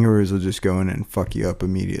 Kangaroos will just go in and fuck you up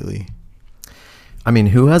immediately. I mean,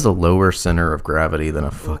 who has a lower center of gravity than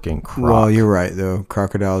a fucking croc? Well, you're right, though.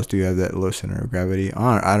 Crocodiles do have that low center of gravity.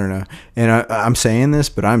 I don't know. And I'm saying this,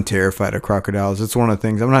 but I'm terrified of crocodiles. It's one of the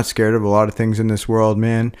things. I'm not scared of a lot of things in this world,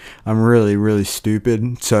 man. I'm really, really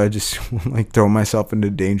stupid. So I just like throw myself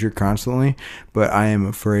into danger constantly. But I am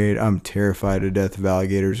afraid. I'm terrified to death of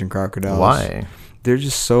alligators and crocodiles. Why? They're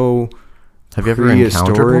just so Have you ever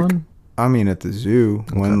encountered one? I mean, at the zoo,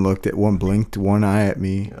 one blinked one eye at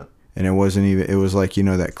me. Yeah. And it wasn't even, it was like,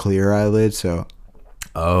 that clear eyelid. So,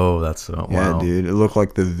 wow. Yeah, dude. It looked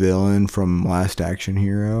like the villain from Last Action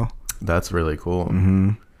Hero. That's really cool.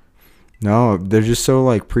 Mm-hmm. No, they're just so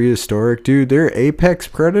like prehistoric, dude. They're apex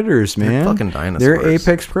predators, man. They're fucking dinosaurs. They're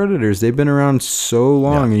apex predators. They've been around so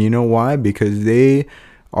long. And you know why? Because they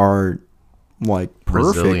are like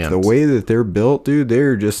perfect. Resilient. The way that they're built, dude,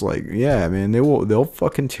 they're just like, yeah, man, they'll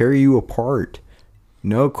fucking tear you apart.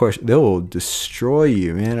 No question. They will destroy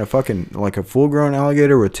you, man. A full-grown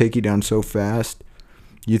alligator will take you down so fast.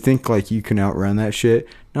 You think like you can outrun that shit?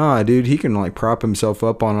 Nah, dude. He can like prop himself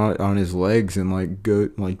up on his legs and like go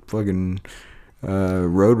like fucking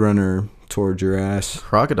Roadrunner towards your ass.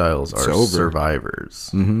 Crocodiles are survivors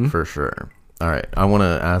for sure. All right, I want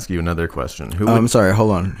to ask you another question. I'm sorry. Hold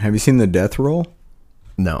on. Have you seen the death roll?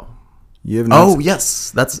 No. You have not. Oh yes,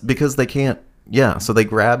 that's because they can't. Yeah, so they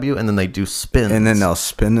grab you and then they do spins. And then they'll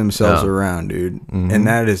spin themselves around, dude. Mm-hmm. And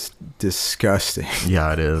that is disgusting.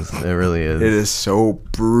 Yeah, it is. It really is. It is so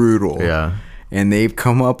brutal. Yeah. And they've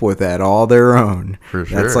come up with that all their own. For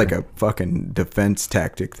sure. That's like a fucking defense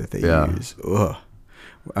tactic that they use. Ugh.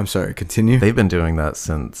 I'm sorry, continue. They've been doing that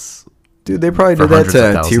since... Dude, they probably did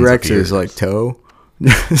that to T-Rex's like toe.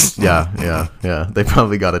 Yeah. They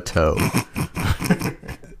probably got a toe.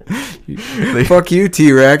 Fuck you,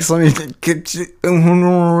 T-Rex. Let me get you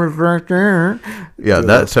right there. Yeah,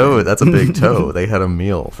 that toe, that's a big toe. They had a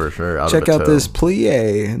meal for sure. Check out this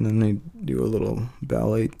plie. And then they do a little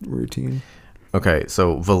ballet routine. Okay,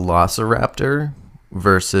 so Velociraptor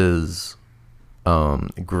versus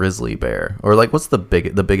grizzly bear. Or like, what's the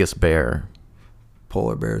biggest bear?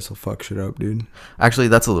 Polar bears will fuck shit up, dude. Actually,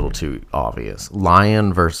 that's a little too obvious.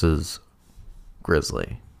 Lion versus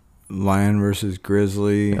grizzly. Lion versus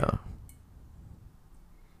grizzly. Yeah.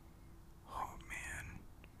 Oh man.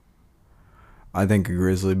 I think a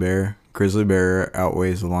grizzly bear. Grizzly bear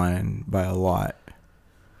outweighs a lion by a lot.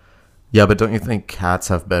 Yeah, but don't you think cats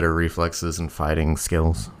have better reflexes and fighting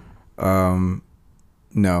skills?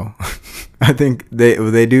 No. I think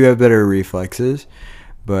they do have better reflexes,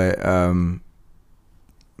 but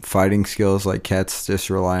fighting skills, like cats just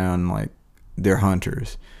rely on, like, they're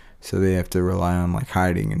hunters, so they have to rely on, like,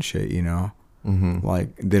 hiding and shit, you know? Mm-hmm.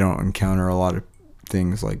 Like, they don't encounter a lot of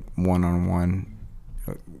things like one-on-one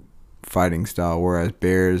fighting style, whereas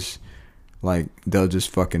bears, like, they'll just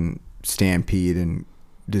fucking stampede and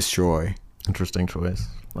destroy. Interesting choice.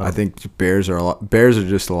 I think bears are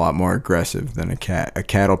just a lot more aggressive than a cat. A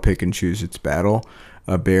cat will pick and choose its battle.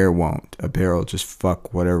 A bear won't. A bear will just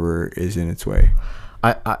fuck whatever is in its way.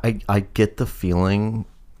 I get the feeling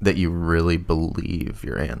that you really believe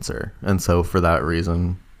your answer, and so for that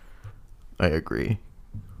reason, I agree.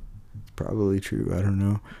 Probably true. I don't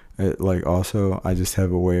know. Like, also, I just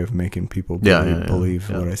have a way of making people believe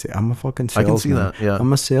what I say. I'm a fucking salesman. I can see that, yeah.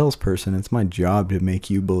 I'm a salesperson. It's my job to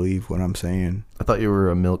make you believe what I'm saying. I thought you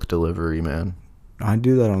were a milk delivery man. I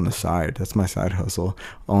do that on the side. That's my side hustle.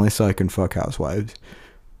 Only so I can fuck housewives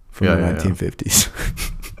from the 1950s.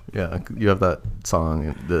 Yeah, you have that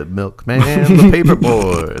song, the milkman, the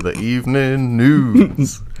paperboy, the evening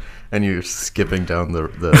news. And you're skipping down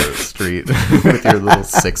the street with your little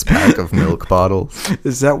 6-pack of milk bottles.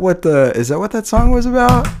 Is that what that song was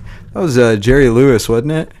about? That was Jerry Lewis,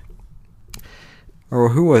 wasn't it? Or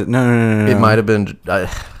who was? No. It might have been.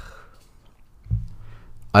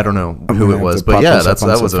 I don't know who it was, but yeah,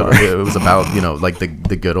 it was about, you know, like the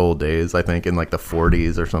good old days. I think in like the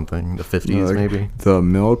 40s or something, the 50s maybe. The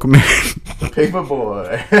milkman, the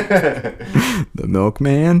paperboy, the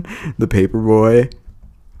milkman, the paperboy.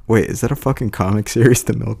 Wait, is that a fucking comic series,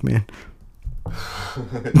 The Milkman?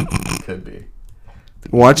 Could be.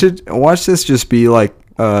 Watch this just be like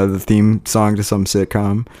the theme song to some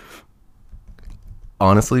sitcom.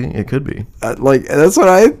 Honestly, it could be. Like, that's what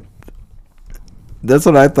I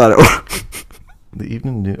thought it was. The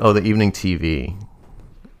evening TV.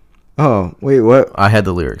 Oh, wait, what? I had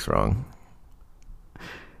the lyrics wrong.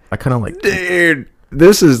 I kind of like... Dude,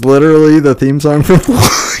 this is literally the theme song for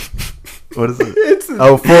What is it?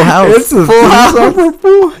 Full House. It's the Full House song for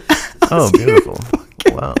Full House. Oh, beautiful.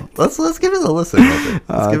 Wow. Let's give it a listen.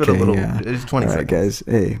 Let's give it a little. Yeah. It's 20 All right, seconds. guys.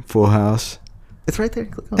 Hey, Full House. It's right there.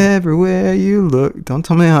 Click on it. Everywhere you look. Don't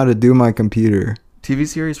tell me how to do my computer. TV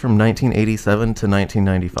series from 1987 to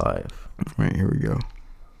 1995. Right, here we go.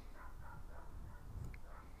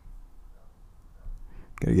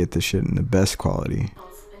 Gotta get this shit in the best quality.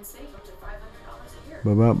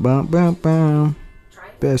 Ba-ba-ba-ba-ba.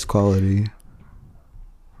 Best quality.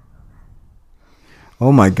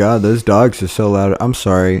 Oh my god, those dogs are so loud. I'm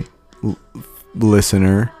sorry,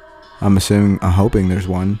 listener. I'm hoping there's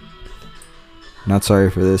one. Not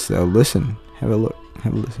sorry for this though. Listen, have a look,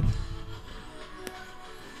 have a listen.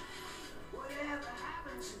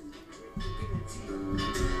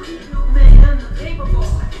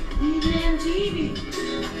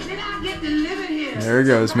 There it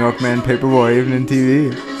goes, Milkman, Paperboy, Evening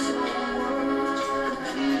TV.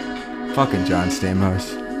 Fucking John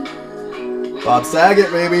Stamos. Bob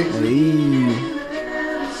Saget, baby. Hey.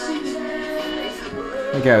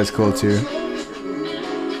 That guy was cool too.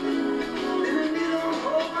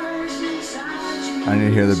 I need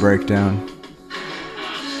to hear the breakdown.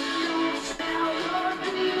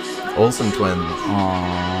 Olsen twins.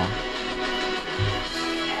 Aww.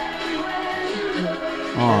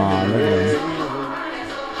 Aww, look at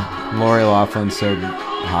him. Lori Laughlin's so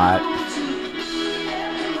hot.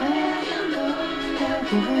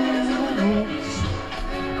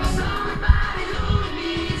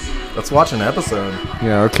 Let's watch an episode.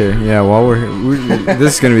 Yeah, okay. Yeah, while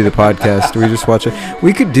this is going to be the podcast. We just watch it.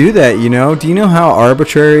 We could do that, you know? Do you know how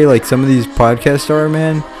arbitrary, like, some of these podcasts are,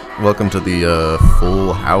 man? Welcome to the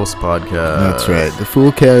Full House podcast. That's right. The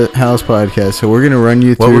Full House podcast. So we're going to run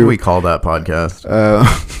you through... What would we call that podcast?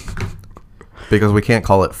 Because we can't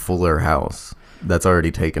call it Fuller House. That's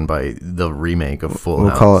already taken by the remake of Full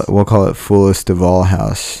House. We'll call it Fullest of All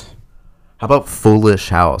House. How about Foolish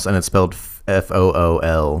House? And it's spelled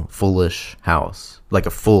Fool, Foolish House, like a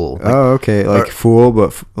fool. Like, okay, like fool,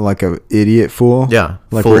 but like a idiot fool. Yeah,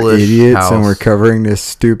 like we're idiots and we're covering this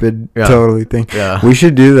stupid totally thing. Yeah, we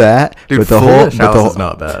should do that. Dude, but the Foolish House is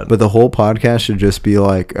not bad. But the whole podcast should just be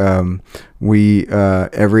like, we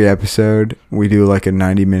every episode we do like a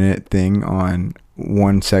 90-minute thing on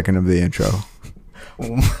 1 second of the intro.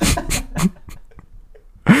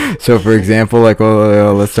 So, for example, like,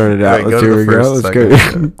 let's start it out. Here we go. Let's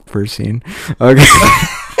go. First scene. Okay.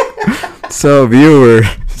 So, viewers,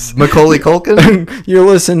 Macaulay Culkin, you're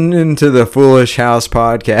listening to the Foolish House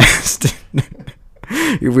podcast.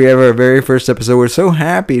 We have our very first episode. We're so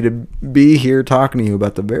happy to be here talking to you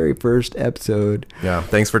about the very first episode. Yeah,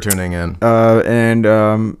 thanks for tuning in.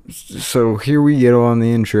 So here we get on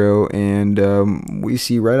the intro, and we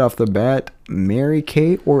see right off the bat Mary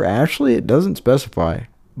Kate or Ashley. It doesn't specify.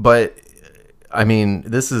 But, I mean,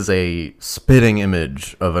 this is a spitting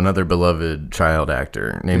image of another beloved child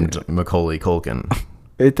actor named Macaulay Culkin.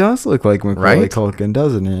 It does look like Macaulay Right? Culkin,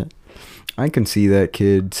 doesn't it? I can see that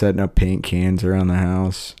kid setting up paint cans around the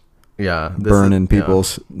house, Yeah. burning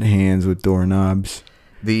people's hands with doorknobs.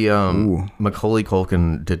 The Ooh. Macaulay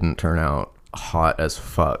Culkin didn't turn out hot as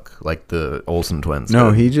fuck like the Olsen twins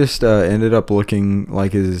No, did. he just ended up looking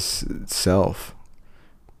like his self,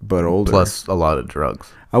 but older. Plus a lot of drugs.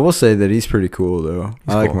 I will say that he's pretty cool, though.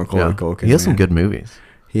 I like Cool. Macaulay Yeah. Culkin. He has some man. good movies.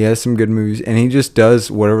 He has some good movies, and he just does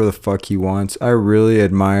whatever the fuck he wants. I really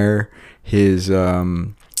admire his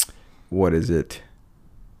what is it?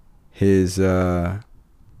 His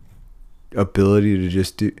ability to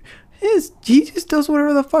just do he just does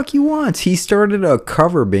whatever the fuck he wants. He started a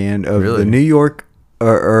cover band of Really? the New York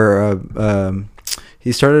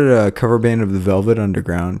he started a cover band of the Velvet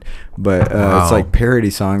Underground, but Wow. it's like parody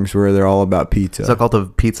songs where they're all about pizza. Is that called the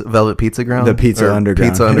Velvet Pizza Ground? The Pizza Or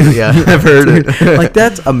Underground. Pizza Underground. Yeah, I've heard it. Like,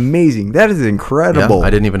 that's amazing. That is incredible. Yeah, I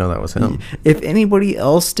didn't even know that was him. If anybody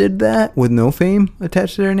else did that with no fame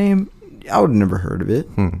attached to their name, I would have never heard of it.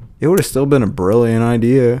 It would have still been a brilliant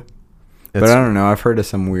idea. But I don't know. I've heard of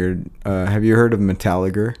some weird. Have you heard of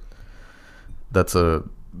Metallica? That's a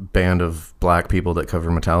band of black people that cover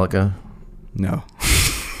Metallica. No.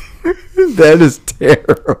 That is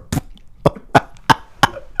terrible.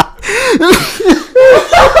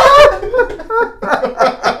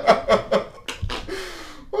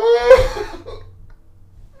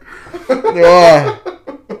 Yeah.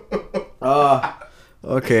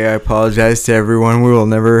 Okay, I apologize to everyone. We will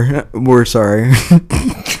never. We're sorry.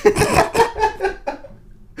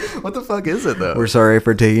 What the fuck is it though? We're sorry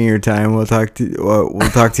for taking your time. We'll talk to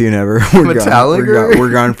you never. We're Metallica? Gone.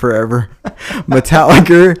 We're gone forever.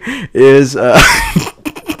 Metallica is.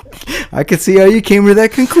 I can see how you came to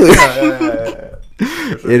that conclusion.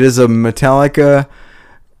 It is a Metallica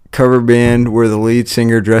cover band where the lead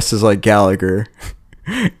singer dresses like Gallagher.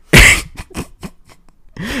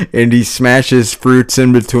 And he smashes fruits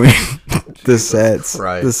in between the sets,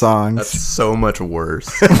 Christ. the songs. That's so much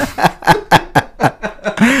worse.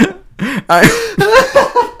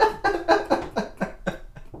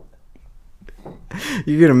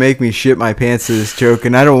 You're gonna make me shit my pants to this joke,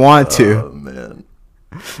 and I don't want to. Oh man.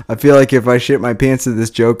 I feel like if I shit my pants to this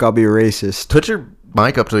joke, I'll be racist. Put your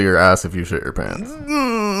mic up to your ass if you shit your pants.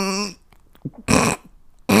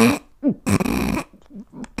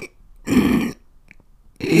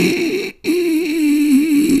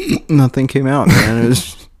 Nothing came out, man. It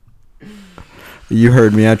was. You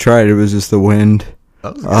heard me. I tried. It was just the wind.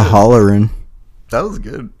 That was A good. hollering. That was a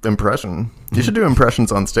good impression. You should do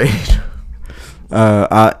impressions on stage.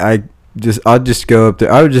 I'll just go up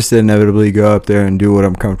there. I would just inevitably go up there and do what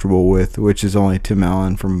I'm comfortable with, which is only Tim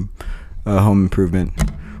Allen from Home Improvement.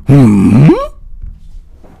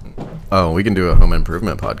 Oh, we can do a home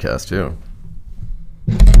improvement podcast too.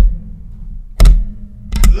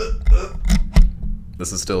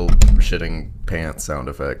 This is still shitting pants sound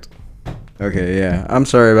effect. Okay, yeah. I'm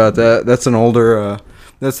sorry about that. That's an older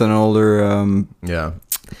Yeah.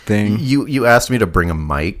 thing. You asked me to bring a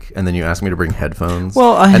mic, and then you asked me to bring headphones.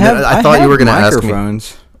 Well, I And then have. I thought you were going to ask me.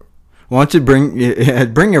 microphones. Why don't you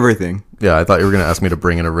bring everything? Yeah, I thought you were going to ask me to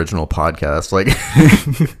bring an original podcast. Like,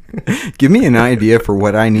 Give me an idea for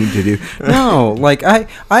what I need to do. No, like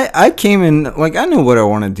I came in like I know what I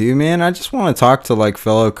want to do, man. I just want to talk to like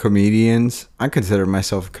fellow comedians. I consider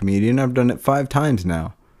myself a comedian. I've done it 5 times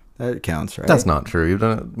now. That counts, right? that's not true. You've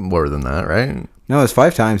done it more than that, right? No, it's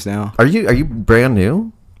 5 times now. Are you brand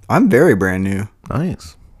new? I'm very brand new.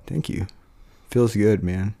 Nice. Thank you. Feels good,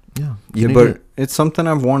 man. Yeah. But it's something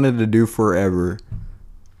I've wanted to do forever.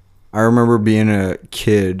 I remember being a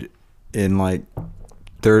kid in like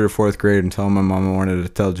 3rd or 4th grade and telling my mom I wanted to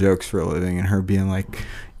tell jokes for a living, and her being like,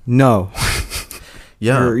 "No,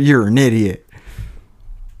 yeah. you're an idiot."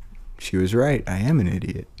 She was right. I am an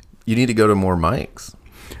idiot. You need to go to more mics.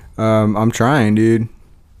 I'm trying, dude.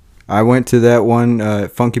 I went to that one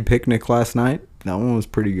Funky Picnic last night. That one was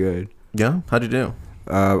pretty good. Yeah. How'd you do?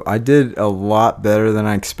 I did a lot better than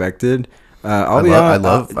I expected. I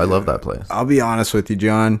love that place. I'll be honest with you,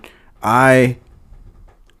 John. I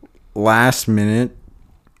last minute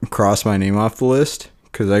crossed my name off the list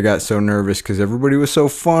because I got so nervous because everybody was so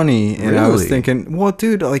funny, and I was Really? thinking, well,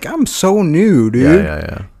 dude, like I'm so new, dude.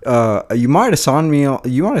 Yeah. You might have saw me.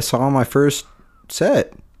 You might have saw my first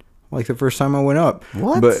set. like the first time I went up.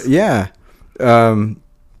 What? But yeah.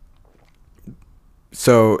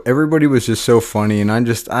 So everybody was just so funny, and I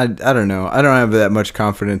don't know. I don't have that much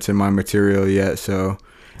confidence in my material yet, so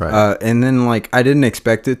Right. and then like I didn't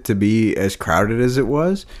expect it to be as crowded as it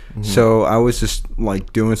was. So I was just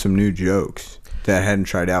like doing some new jokes that I hadn't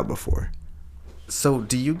tried out before. So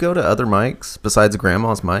do you go to other mics besides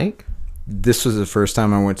Grandma's mic? This was the first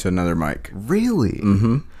time I went to another mic. Really?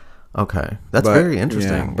 Mm-hmm. Okay. That's But, very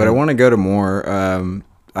interesting. yeah, but I want to go to more.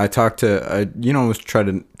 I talked to, I was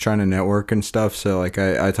trying to network and stuff. So like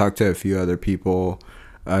I talked to a few other people.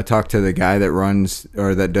 I talked to the guy that runs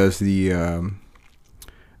or that does the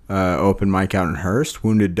open mic out in Hearst,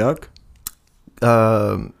 Wounded Duck.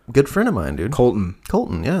 Good friend of mine, dude. Colton.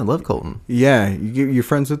 Colton. Yeah, I love Colton. Yeah, you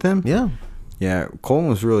friends with him? Yeah. Yeah, Colton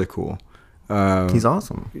was really cool. He's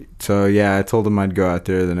awesome. So yeah, I told him I'd go out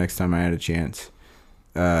there the next time I had a chance.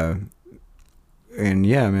 And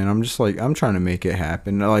yeah, man, I'm just like, I'm trying to make it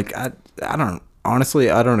happen. Like I don't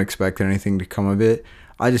expect anything to come of it.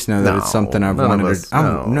 I just know that it's something I've wanted to. I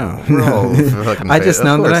just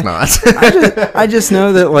know that I just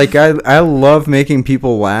know that like I love making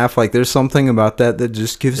people laugh. Like there's something about that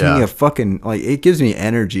just gives me a fucking like it gives me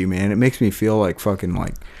energy, man. It makes me feel like fucking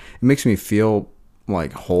like it makes me feel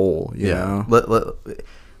like whole. You know?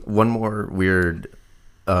 One more weird,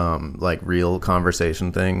 like real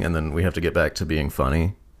conversation thing, and then we have to get back to being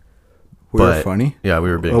funny. We were funny. Yeah,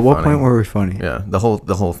 we were being. At what funny. point were we funny? Yeah, the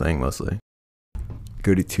whole thing mostly.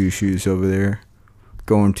 Goody two shoes over there,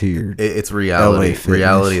 going to your. It's reality. LA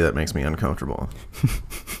Reality that makes me uncomfortable.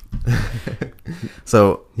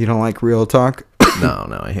 So you don't like real talk?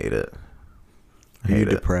 no, I hate it. Are you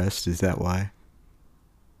depressed? Is that why?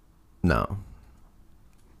 No.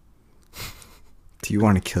 Do you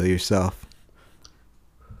want to kill yourself?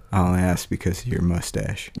 I only ask because of your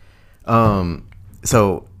mustache.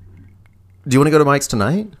 So, do you want to go to Mike's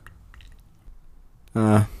tonight?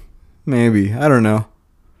 Maybe. I don't know.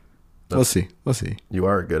 We'll see. You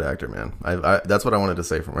are a good actor, man. I that's what I wanted to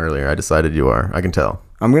say from earlier. I decided you are. I can tell.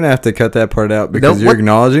 I'm going to have to cut that part out because you're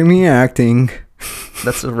acknowledging me acting.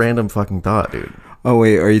 That's a random fucking thought, dude. Oh,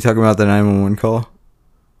 wait. Are you talking about the 911 call?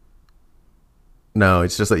 No,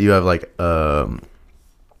 it's just that you have like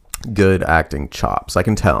good acting chops. I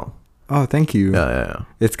can tell. Oh, thank you. Yeah.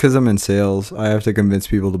 It's because I'm in sales. I have to convince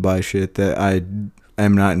people to buy shit that I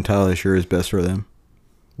am not entirely sure is best for them.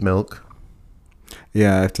 Milk.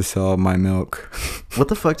 Yeah, I have to sell my milk. What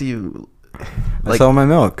the fuck do you... I sell my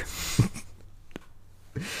milk.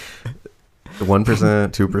 1%,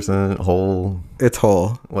 2%, whole? It's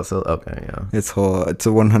whole. Okay, yeah. It's whole. It's a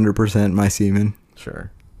 100% my semen.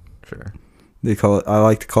 Sure. They call it. I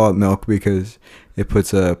like to call it milk because it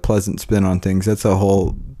puts a pleasant spin on things. That's a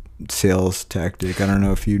whole sales tactic. I don't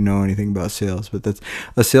know if you know anything about sales, but that's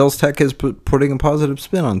a sales tech is putting a positive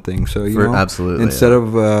spin on things. So you know, absolutely, instead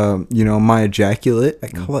of my ejaculate, I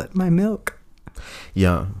call it my milk.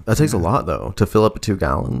 Yeah, that takes a lot though to fill up 2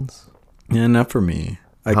 gallons. Yeah, not for me.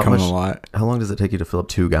 I come a lot. How long does it take you to fill up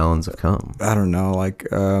 2 gallons of cum? I don't know. Like,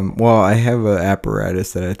 I have an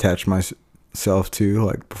apparatus that I attach myself to,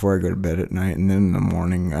 like, before I go to bed at night. And then in the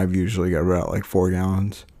morning, I've usually got about, like, 4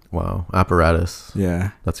 gallons. Wow. Apparatus.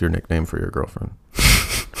 Yeah. That's your nickname for your girlfriend.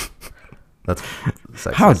 That's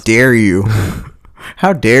sexist. How dare you?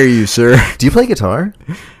 How dare you, sir? Do you play guitar?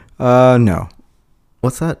 No.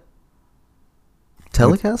 What's that?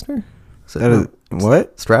 Telecaster?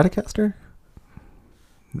 What? Stratocaster?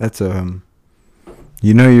 That's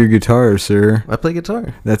you know your guitar, sir. I play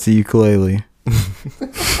guitar. That's a ukulele.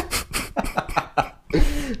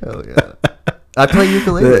 Hell yeah. I play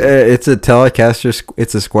ukulele. It's a Telecaster.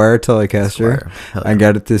 It's a Squire Telecaster. I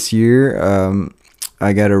got it this year.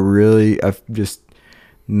 I've just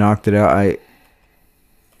knocked it out. I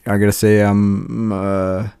gotta say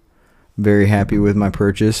I'm very happy with my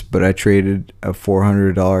purchase, but I traded a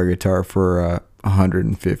 $400 guitar for a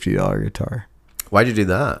 $150 guitar. Why'd you do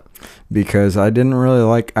that? Because I didn't really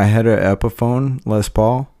like. I had an Epiphone Les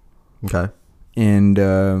Paul. Okay. And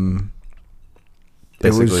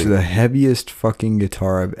it was the heaviest fucking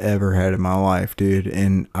guitar I've ever had in my life, dude.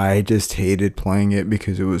 And I just hated playing it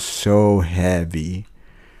because it was so heavy.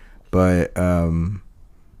 But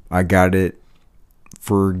I got it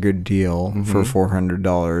for a good deal for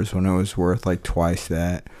 $400 when it was worth like twice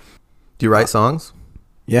that. Do you write songs?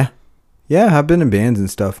 Yeah. Yeah, I've been in bands and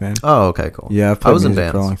stuff, man. Oh, okay, cool. Yeah, I've played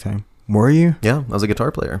music for a long time. Were you? Yeah, I was a guitar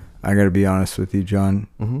player. I got to be honest with you, John.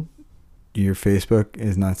 Mm-hmm. Your Facebook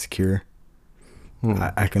is not secure.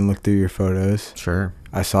 I can look through your photos. Sure.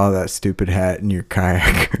 I saw that stupid hat in your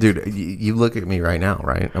kayak. Dude, you look at me right now,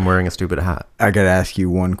 right? I'm wearing a stupid hat. I gotta ask you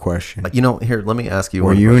one question. You know, here, let me ask you Were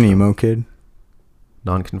one you question. an emo kid?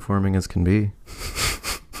 Non-conforming as can be.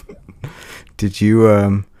 Did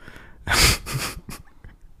you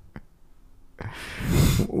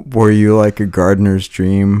were you like a gardener's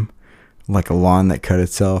dream, like a lawn that cut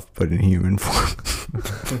itself but in human form?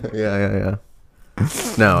 Yeah.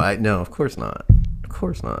 No, of course not. Of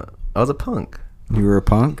course not. I was a punk. You were a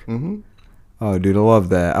punk? Mm-hmm. Oh, dude, I love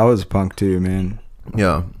that. I was a punk too, man.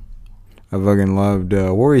 Yeah. I fucking loved.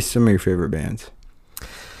 What were some of your favorite bands?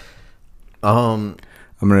 Um.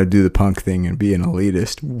 I'm gonna do the punk thing and be an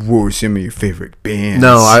elitist. What were some of your favorite bands?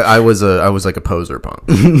 No, I was like a poser punk.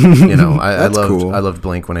 You know, I loved cool. I loved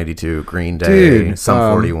Blink-182, Green Day, Dude,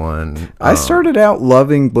 Sum 41. I started out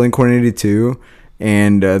loving Blink-182,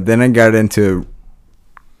 and then I got into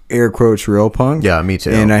air quotes real punk. Yeah, me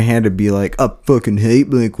too. And I had to be like, I fucking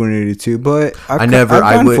hate Blink-182, but I've I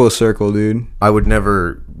gone full circle, dude. I would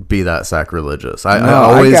never be that sacrilegious. I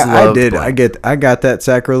got that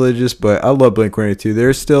sacrilegious, but I love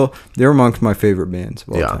Blink-182. They're amongst my favorite bands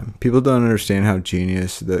of all time. People don't understand how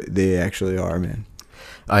genius they actually are, man.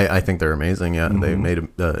 I think they're amazing. Yeah, they made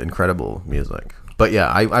incredible music. But yeah,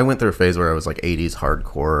 I went through a phase where I was like 80s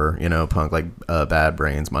hardcore, you know, punk, like Bad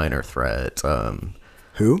Brains, Minor Threat.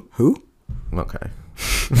 Who? Okay.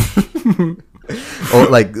 Or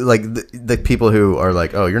like the people who are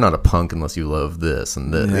like, oh, you're not a punk unless you love this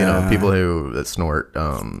and this. Yeah. You know, people who snort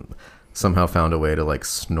somehow found a way to like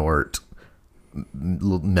snort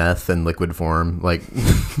meth in liquid form. Like,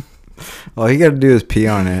 all you got to do is pee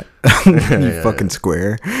on it. You fucking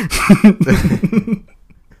square.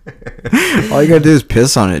 All you got to do is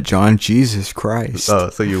piss on it, John. Jesus Christ. Oh,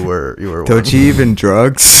 so you were. Don't you even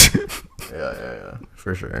drugs? Yeah,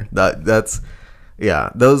 for sure. That's.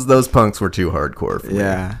 Yeah, those punks were too hardcore for me.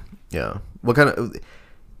 Yeah. What kind of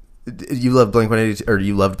you love Blink-182 or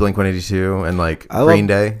you loved Blink-182 and like Green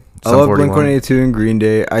Day? I love Blink-182 and Green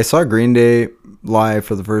Day. I saw Green Day live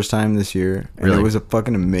for the first time this year, and It was a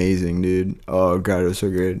fucking amazing, dude. Oh god, it was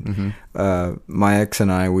so good. Mm-hmm. My ex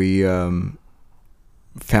and I, we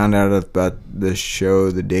found out about the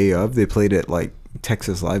show the day of. They played at like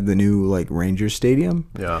Texas Live, the new like Rangers Stadium.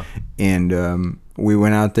 Yeah, and we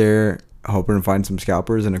went out there hoping to find some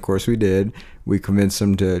scalpers, and of course we did. We convinced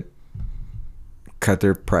them to cut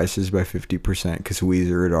their prices by 50% because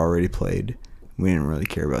Weezer had already played. We didn't really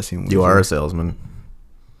care about seeing Weezer. You are a salesman,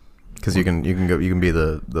 because you can be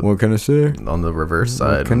the what can I say on the reverse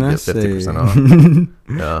side and get 50%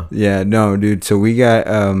 off. Yeah, no, dude. So we got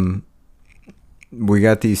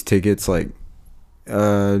these tickets like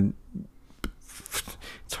it's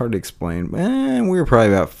hard to explain. Man, we were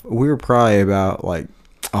probably about like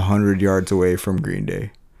 100 yards away from Green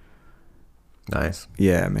Day. Nice.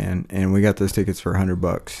 Yeah, man. And we got those tickets for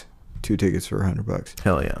 $100. 2 tickets for $100.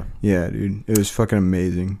 Hell yeah. Yeah, dude. It was fucking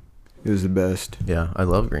amazing. It was the best. Yeah, I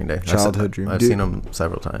love Green Day. Childhood dream. I've seen them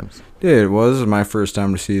several times. Dude, well, this is my first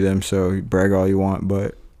time to see them, so brag all you want,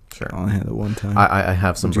 but sure. I only had it one time. I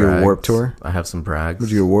have some brags. Would you go Warped Tour? I have some brags. Would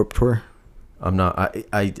you go Warped Tour? I'm not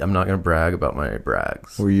gonna brag about my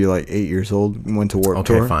brags. Were you like 8 years old and went to Warped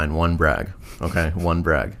Tour? Okay, fine. One brag. Okay, one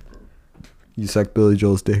brag. You sucked Billy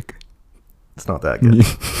Joel's dick. It's not that good.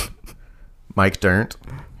 Mike Dirnt,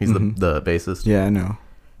 he's the bassist. Yeah, I know.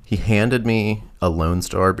 He handed me a Lone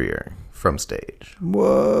Star beer from stage.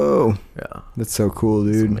 Whoa. Yeah. That's so cool,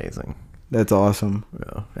 dude. It's amazing. That's awesome.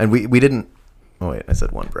 Yeah. And we didn't. Oh wait, I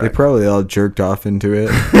said one brag. They probably all jerked off into it.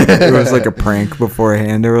 It was like a prank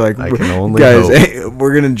beforehand. They were like, I can only guys, hope. hey,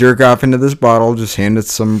 we're going to jerk off into this bottle. Just hand it to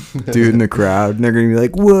some dude in the crowd. And they're going to be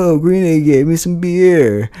like, whoa, Green Day gave me some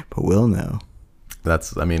beer. But we'll know.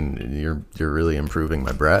 You're really improving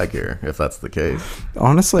my brag here, if that's the case.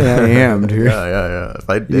 Honestly, I am, dude. Yeah. If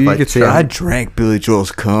I could say, I drank Billy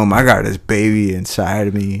Joel's cum. I got his baby inside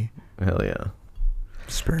of me. Hell yeah.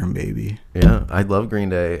 Sperm baby. Yeah, I love Green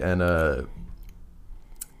Day,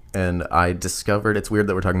 and I discovered, it's weird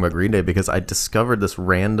that we're talking about Green Day because I discovered this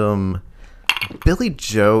random, Billy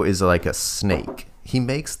Joe is like a snake. He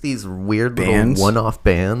makes these weird little one-off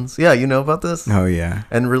bands. Yeah, you know about this? Oh, yeah.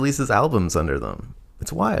 And releases albums under them.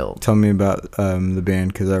 It's wild. Tell me about the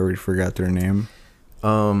band because I already forgot their name.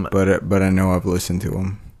 But I know I've listened to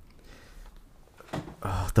them.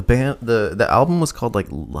 The band, the album was called like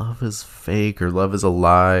Love Is Fake or Love Is a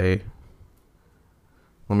Lie.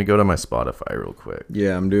 Let me go to my Spotify real quick.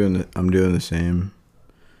 Yeah, I'm doing the same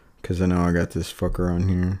because I know I got this fucker on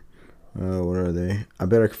here. What are they? I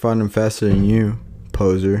bet I can find them faster than you,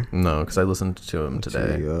 poser. No, because I listened to him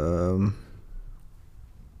today.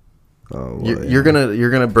 Oh, well, You're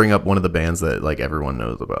gonna bring up one of the bands that like everyone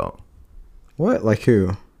knows about. What? Like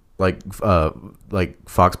who? Like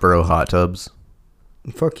Foxborough Hot Tubs.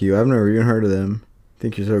 Fuck you. I've never even heard of them.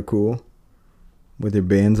 Think you're so cool with your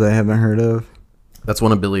bands I haven't heard of. That's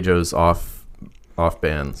one of Billy Joe's off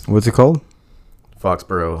bands. What's it called?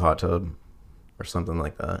 Foxborough Hot Tub or something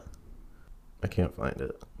like that. I can't find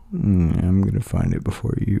it. I'm gonna find it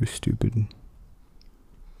before you, stupid.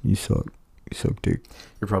 You suck. You suck dick.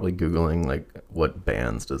 You're probably Googling like what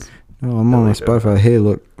bands does. No, I'm on my Spotify. Hey,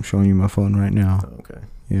 look, I'm showing you my phone right now. Oh, okay.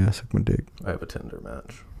 Yeah, suck my dick. I have a Tinder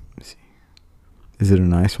match. Let's see. Is it a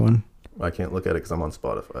nice one? I can't look at it because I'm on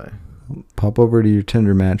Spotify. Pop over to your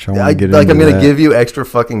Tinder match. I want to get into I'm gonna that. give you extra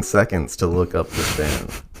fucking seconds to look up this band.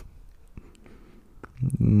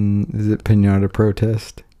 Is it Pinata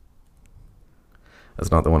Protest? That's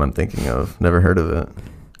not the one I'm thinking of. Never heard of it.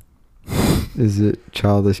 Is it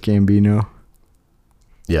Childish Gambino?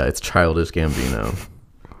 Yeah, it's Childish Gambino.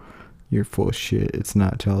 You're full of shit. It's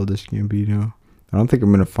not Childish Gambino. I don't think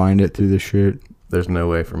I'm gonna find it through the shit. There's no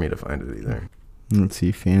way for me to find it either. Let's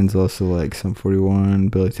see. Fans also like Sum 41,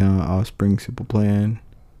 Billy Talent, Offspring, Simple Plan,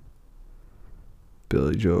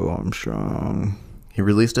 Billy Joe Armstrong. He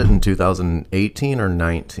released it in 2018 or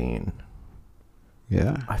 19.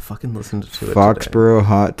 Yeah. I fucking listened to it Foxborough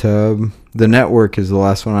Hot Tub. The Network is the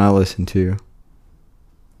last one I listened to.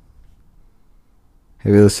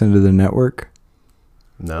 Have you listened to The Network?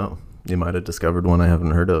 No. You might have discovered one I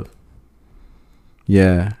haven't heard of.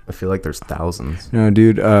 Yeah. I feel like there's thousands. No,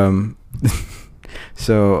 dude.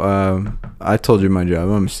 So I told you my job.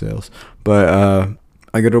 I'm sales. But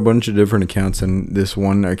I go to a bunch of different accounts, and this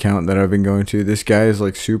one account that I've been going to, this guy is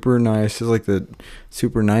like super nice. He's like the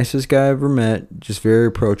super nicest guy I ever met. Just very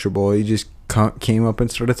approachable. He just came up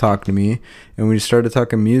and started talking to me, and we just started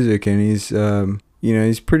talking music. And he's,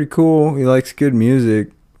 he's pretty cool. He likes good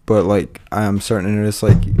music, but like I'm starting to notice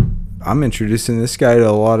like I'm introducing this guy to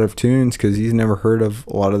a lot of tunes because he's never heard of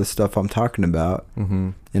a lot of the stuff I'm talking about. Mm-hmm.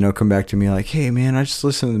 And he'll come back to me like, hey man, I just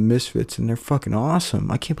listened to the Misfits and they're fucking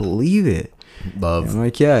awesome. I can't believe it. Love. And I'm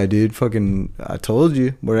like, yeah, dude, fucking, I told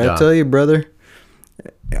you. What did I tell you, brother?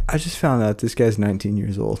 I just found out this guy's 19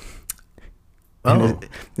 years old. Oh. And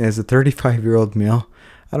as a 35-year-old male,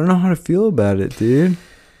 I don't know how to feel about it, dude.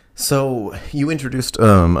 So you introduced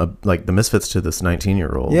like the Misfits to this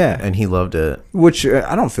 19-year-old. Yeah. And he loved it. Which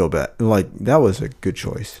I don't feel bad. Like, that was a good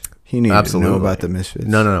choice. He needed to know about the Misfits.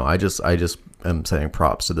 No. I just am saying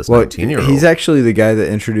props to this 19-year-old. He's actually the guy that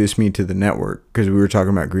introduced me to the Network because we were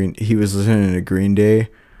talking about Green. He was listening to Green Day,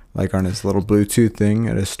 like on his little Bluetooth thing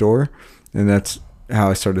at his store, and that's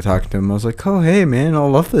how I started talking to him. I was like, "Oh, hey man, I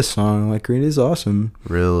love this song. Like Green Day's awesome."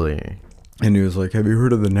 Really? And he was like, "Have you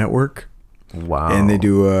heard of the Network?" Wow. And they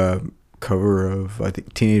do a cover of I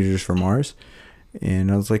think Teenagers from Mars.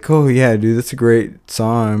 And I was like, oh, yeah, dude, that's a great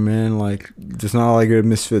song, man. Like, there's not a lot of good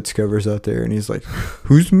Misfits covers out there. And he's like,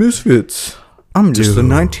 who's Misfits? I'm just a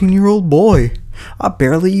 19-year-old boy. I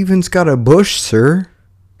barely even's got a bush, sir.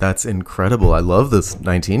 That's incredible. I love this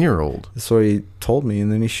 19-year-old. That's what he told me.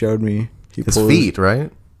 And then he showed me. His feet,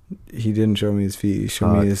 right? He didn't show me his feet. He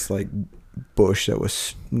showed me this, like, bush that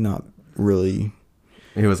was not really.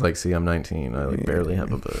 He was like, see, I'm 19. I barely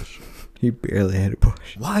have a bush. He barely had a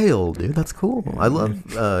bush. Wild, dude. That's cool. I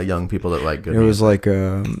love young people that like good music. It was like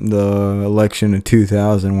the election of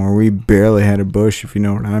 2000 where we barely had a bush, if you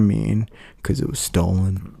know what I mean, because it was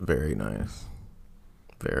stolen. Very nice.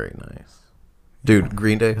 Very nice. Dude,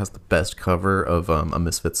 Green Day has the best cover of a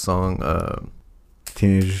Misfits song.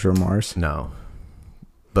 Teenagers from Mars? No.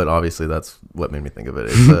 But obviously that's what made me think of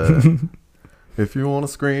it. It's if you want to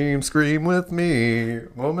scream, scream with me.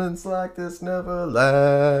 Moments like this never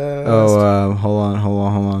last. Oh, hold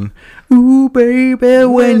on. Ooh, baby,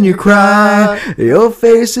 when you cry, your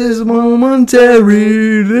face is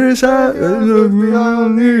momentary. This happens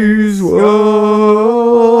beyond these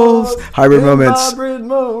walls. Hybrid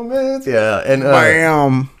moments. Yeah, and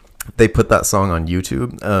bam. They put that song on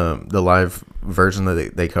YouTube. The live version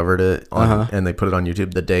that they covered it on, and they put it on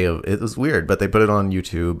YouTube the day of. It was weird, but they put it on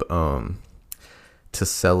YouTube. To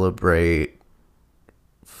celebrate,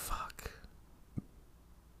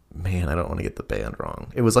 man, I don't want to get the band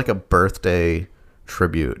wrong. It was like a birthday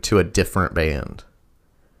tribute to a different band.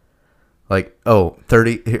 Like,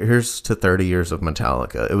 30, here's to 30 years of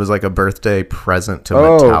Metallica. It was like a birthday present to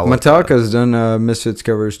Metallica. Metallica's done Misfits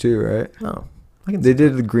covers too, right? Oh, they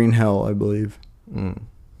did the Green Hell, I believe.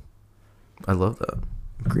 I love that.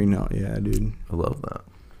 Green Hell, yeah, dude. I love that.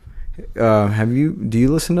 Do you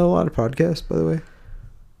listen to a lot of podcasts, by the way?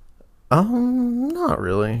 Not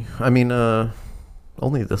really. I mean,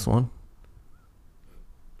 only this one.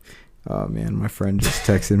 Oh man, my friend just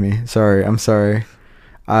texted me. Sorry, I'm sorry.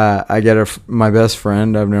 I get my best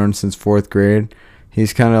friend I've known since 4th grade.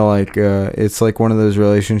 He's kind of like it's like one of those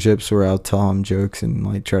relationships where I'll tell him jokes and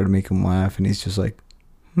like try to make him laugh, and he's just like,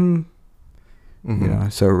 Mm-hmm. you know.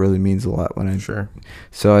 So it really means a lot when I. Sure.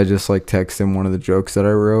 So I just like text him one of the jokes that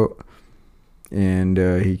I wrote, and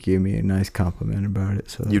he gave me a nice compliment about it.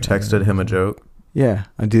 So You texted him a joke? Yeah,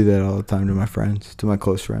 I do that all the time to my friends, to my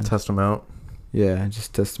close friends. Test him out? Yeah,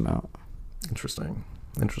 just test them out. Interesting.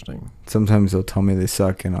 Sometimes they'll tell me they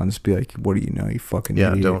suck, and I'll just be like, "What do you know, you fucking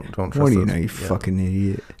idiot? Don't trust What do you those- know, you yeah. fucking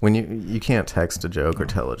idiot?" When you can't text a joke or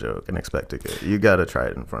tell a joke and expect it good. You got to try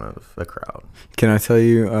it in front of a crowd. Can I tell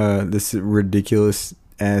you this ridiculous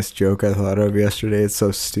ass joke I thought of yesterday? It's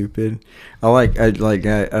so stupid. I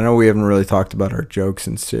know we haven't really talked about our jokes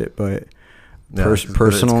and shit, but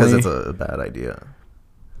personally, because it's a bad idea.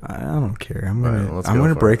 I don't care. I'm Right, gonna let's I'm go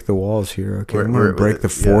gonna for break it. the walls here. Okay, We're- I'm gonna we're- break the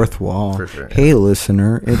yeah, fourth wall. for sure, yeah. Hey,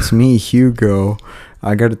 listener, it's me, Hugo.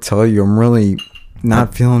 I got to tell you, I'm really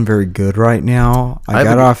not feeling very good right now. I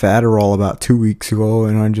got off Adderall about 2 weeks ago,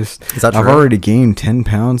 and Is that I've true? already gained 10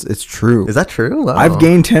 pounds. It's true. Is that true? Wow. I've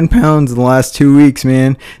gained 10 pounds in the last 2 weeks,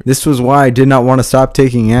 man. This was why I did not want to stop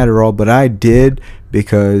taking Adderall, but I did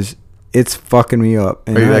because it's fucking me up.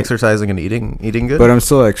 And Are you exercising and eating good? But I'm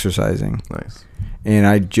still exercising. Nice. And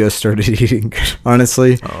I just started eating good.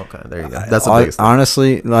 Honestly. Oh, okay. There you go. That's the biggest thing.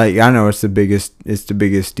 Honestly, like, I know it's the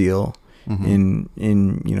biggest deal Mm-hmm.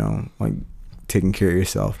 in you know, like, taking care of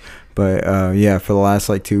yourself. But yeah, for the last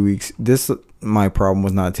like 2 weeks, my problem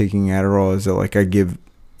with not taking Adderall is that like I give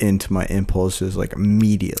into my impulses like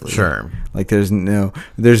immediately. Sure. Like there's no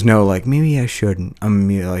like maybe I shouldn't. I'm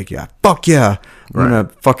immediately like, yeah, fuck yeah. I'm gonna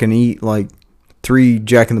fucking eat like 3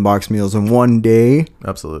 Jack in the Box meals in one day.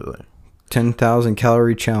 Absolutely. 10,000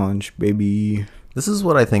 calorie challenge, baby. This is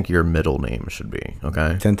what I think your middle name should be.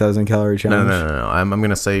 Okay. 10,000 calorie No, challenge. no. I'm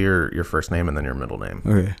gonna say your first name and then your middle name.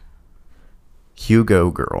 Okay. Hugo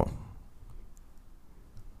Girl.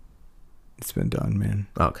 It's been done, man.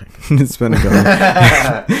 Okay. It's been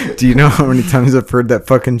done. Do you know how many times I've heard that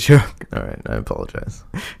fucking joke? All right. I apologize.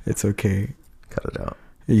 It's okay. Cut it out.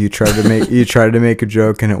 You tried to make a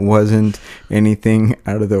joke, and it wasn't anything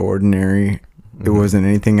out of the ordinary. It wasn't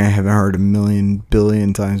anything I haven't heard a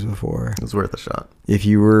billion times before. It was worth a shot. If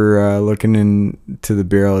you were looking into the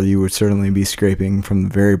barrel, you would certainly be scraping from the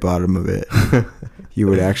very bottom of it. You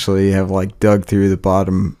would actually have like dug through the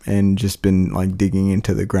bottom and just been like digging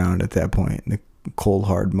into the ground at that point, the cold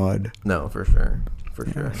hard mud. No, for sure.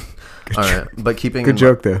 All right, but keeping Good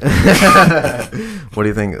joke though. What do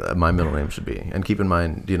you think my middle name should be? And keep in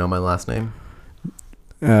mind, do you know my last name?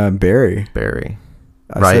 Barry. Barry.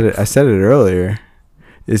 I said it earlier.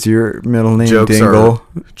 Is your middle name Jokes Dingle?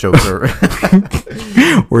 Jokes are.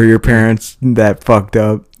 Were your parents that fucked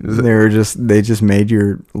up? They just made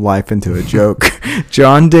your life into a joke.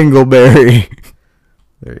 John Dingleberry.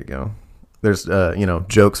 There you go. There's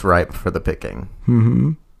jokes ripe for the picking.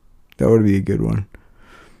 Mm-hmm. That would be a good one.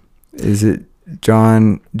 Is it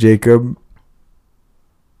John Jacob?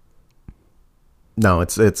 No,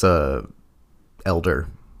 it's elder.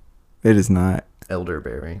 It is not.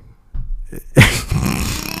 Elderberry.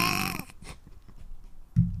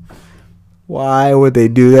 Why would they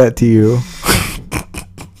do that to you?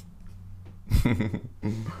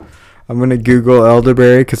 I'm gonna Google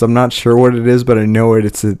elderberry because I'm not sure what it is, but I know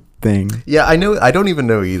it's a thing. Yeah, I know. I don't even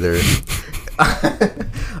know either.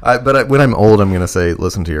 When I'm old, I'm gonna say,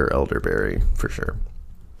 listen to your elderberry for sure.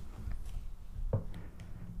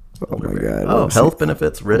 Oh my god! Oh, health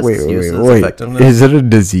benefits, risks, Wait. uses, effectiveness. Is it a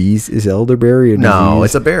disease? Is elderberry a disease? No,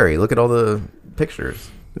 it's a berry. Look at all the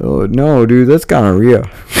pictures. Oh no, dude, that's gonorrhea.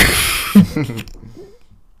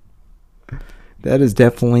 That is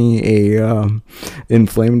definitely a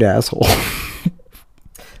inflamed asshole.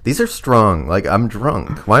 These are strong. Like, I'm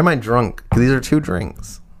drunk. Why am I drunk? 'Cause these are 2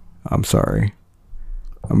 drinks. I'm sorry.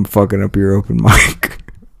 I'm fucking up your open mic.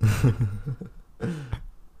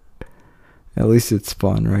 At least it's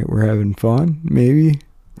fun, right? We're having fun, maybe?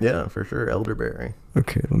 Yeah, for sure. Elderberry.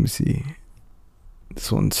 Okay, let me see.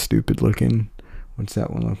 This one's stupid looking. What's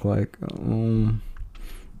that one look like?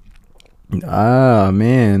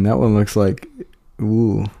 Man, that one looks like...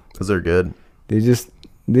 Ooh. Those are good.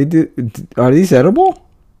 Are these edible?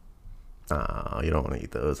 Oh, you don't want to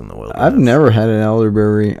eat those in the wilderness. I've never had an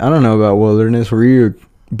elderberry. I don't know about wilderness. Were you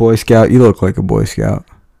a Boy Scout? You look like a Boy Scout.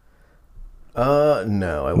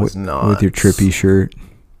 No, I was not. With your trippy shirt.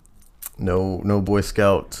 No Boy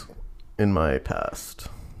Scout in my past.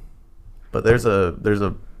 But there's a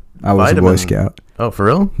I was vitamin. a Boy Scout. Oh, for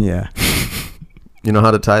real? Yeah. You know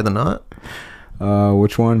how to tie the knot?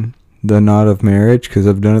 Which one? the knot of marriage because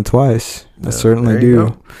I've done it twice. I certainly there you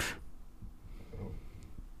do.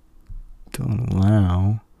 Don't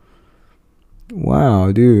allow.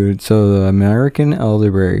 Wow, dude. So the American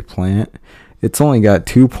elderberry plant, it's only got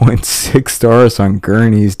 2.6 stars on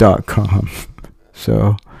Gurneys.com.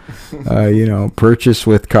 So, purchase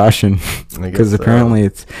with caution, because apparently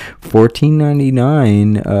it's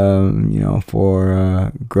 $14.99.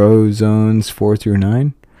 For grow zones 4 through 9. I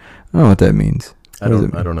don't know what that means. I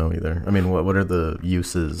don't know either. I mean, what are the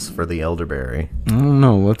uses for the elderberry? I don't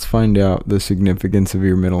know. Let's find out the significance of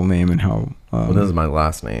your middle name and how. Well, this is my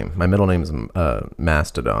last name. My middle name is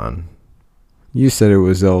Mastodon. You said it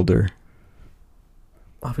was elder.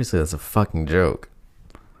 Obviously, that's a fucking joke.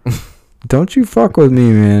 Don't you fuck with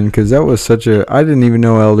me, man, because that was such a... I didn't even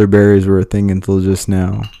know elderberries were a thing until just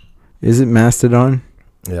now. Is it Mastodon?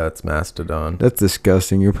 Yeah, it's Mastodon. That's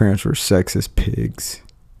disgusting. Your parents were sexist pigs.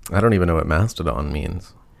 I don't even know what Mastodon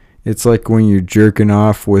means. It's like when you're jerking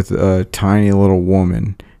off with a tiny little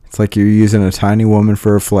woman. It's like you're using a tiny woman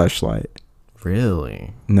for a fleshlight.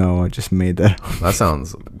 Really? No, I just made that up. That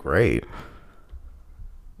sounds great.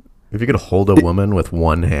 If you could hold a woman with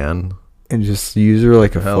one hand... And just use her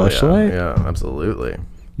like a fleshlight? Yeah, absolutely.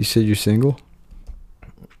 You said you're single?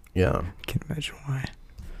 Yeah. I can't imagine why.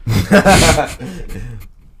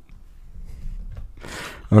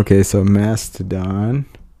 Okay, so Mastodon.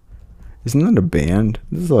 Isn't that a band?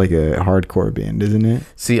 This is like a hardcore band, isn't it?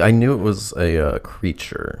 See, I knew it was a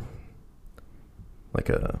creature.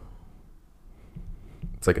 It's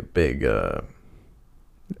like a big...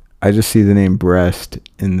 I just see the name breast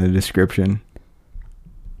in the description.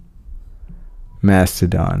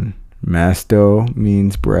 Mastodon. Masto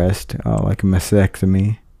means breast, like a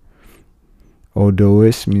mastectomy.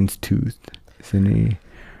 Odois means tooth. It's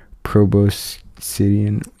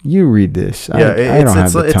proboscidean. You read this. Yeah,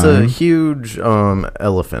 it's a huge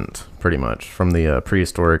elephant, pretty much, from the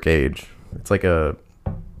prehistoric age. It's like a...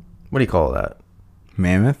 What do you call that?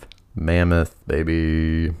 Mammoth? Mammoth,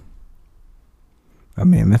 baby. A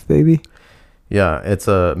mammoth baby? Yeah, it's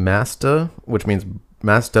a masta, which means...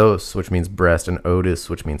 Mastos, which means breast, and otis,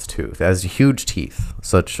 which means tooth. It has huge teeth,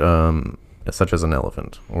 such as an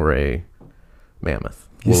elephant or a mammoth.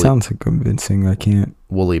 You sound so convincing. I can't.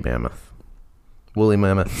 Woolly mammoth. Woolly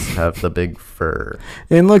mammoths have the big fur.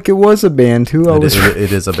 And look, it was a band too.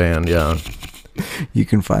 It is a band, yeah. You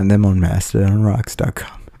can find them on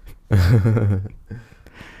mastodonrocks.com.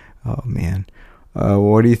 Oh man,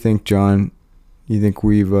 what do you think, John? You think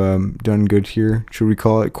we've done good here? Should we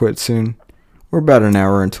call it quit soon? We're about an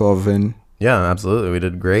hour and 12 in. Yeah, absolutely. We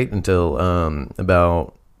did great until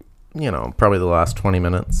about, probably the last 20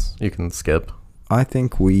 minutes. You can skip. I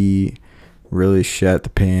think we really shat the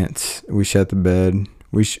pants. We shat the bed.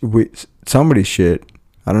 Somebody shit.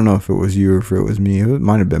 I don't know if it was you or if it was me. It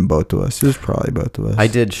might have been both of us. It was probably both of us. I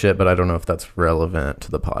did shit, but I don't know if that's relevant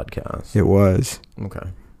to the podcast. It was. Okay.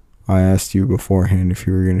 I asked you beforehand if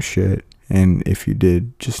you were going to shit. And if you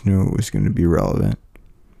did, just knew it was going to be relevant.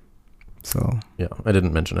 So yeah, I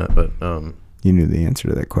didn't mention it, but you knew the answer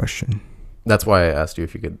to that question. That's why I asked you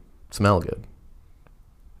if you could smell good.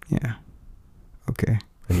 Yeah. Okay.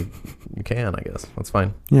 And you can, I guess. That's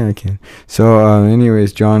fine. Yeah, I can. So,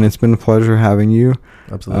 anyways, John, it's been a pleasure having you.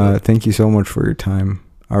 Absolutely. Thank you so much for your time.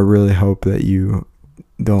 I really hope that you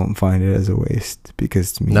don't find it as a waste,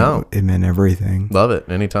 because to me, it meant everything. Love it.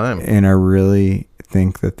 Anytime. And I really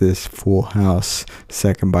think that this Full House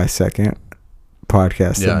second by second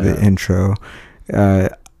podcast of the intro,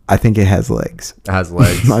 I think it has legs. It has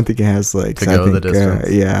legs. I think it has legs. To go the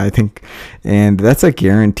distance. Yeah, I think, and that's a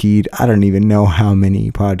guaranteed. I don't even know how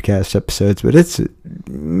many podcast episodes, but it's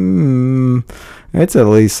at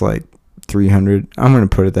least like 300. I'm gonna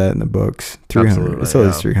put that in the books. 300. Absolutely, it's at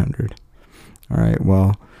least 300. All right.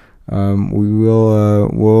 Well, we will.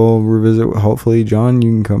 We'll revisit. Hopefully, John,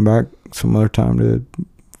 you can come back some other time to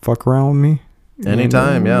fuck around with me.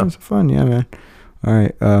 Anytime. Yeah. It's fun. Yeah, man. All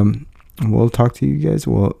right. We'll talk to you guys.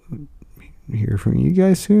 We'll hear from you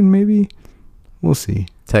guys soon, maybe. We'll see.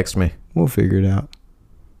 Text me. We'll figure it out.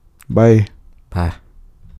 Bye. Bye.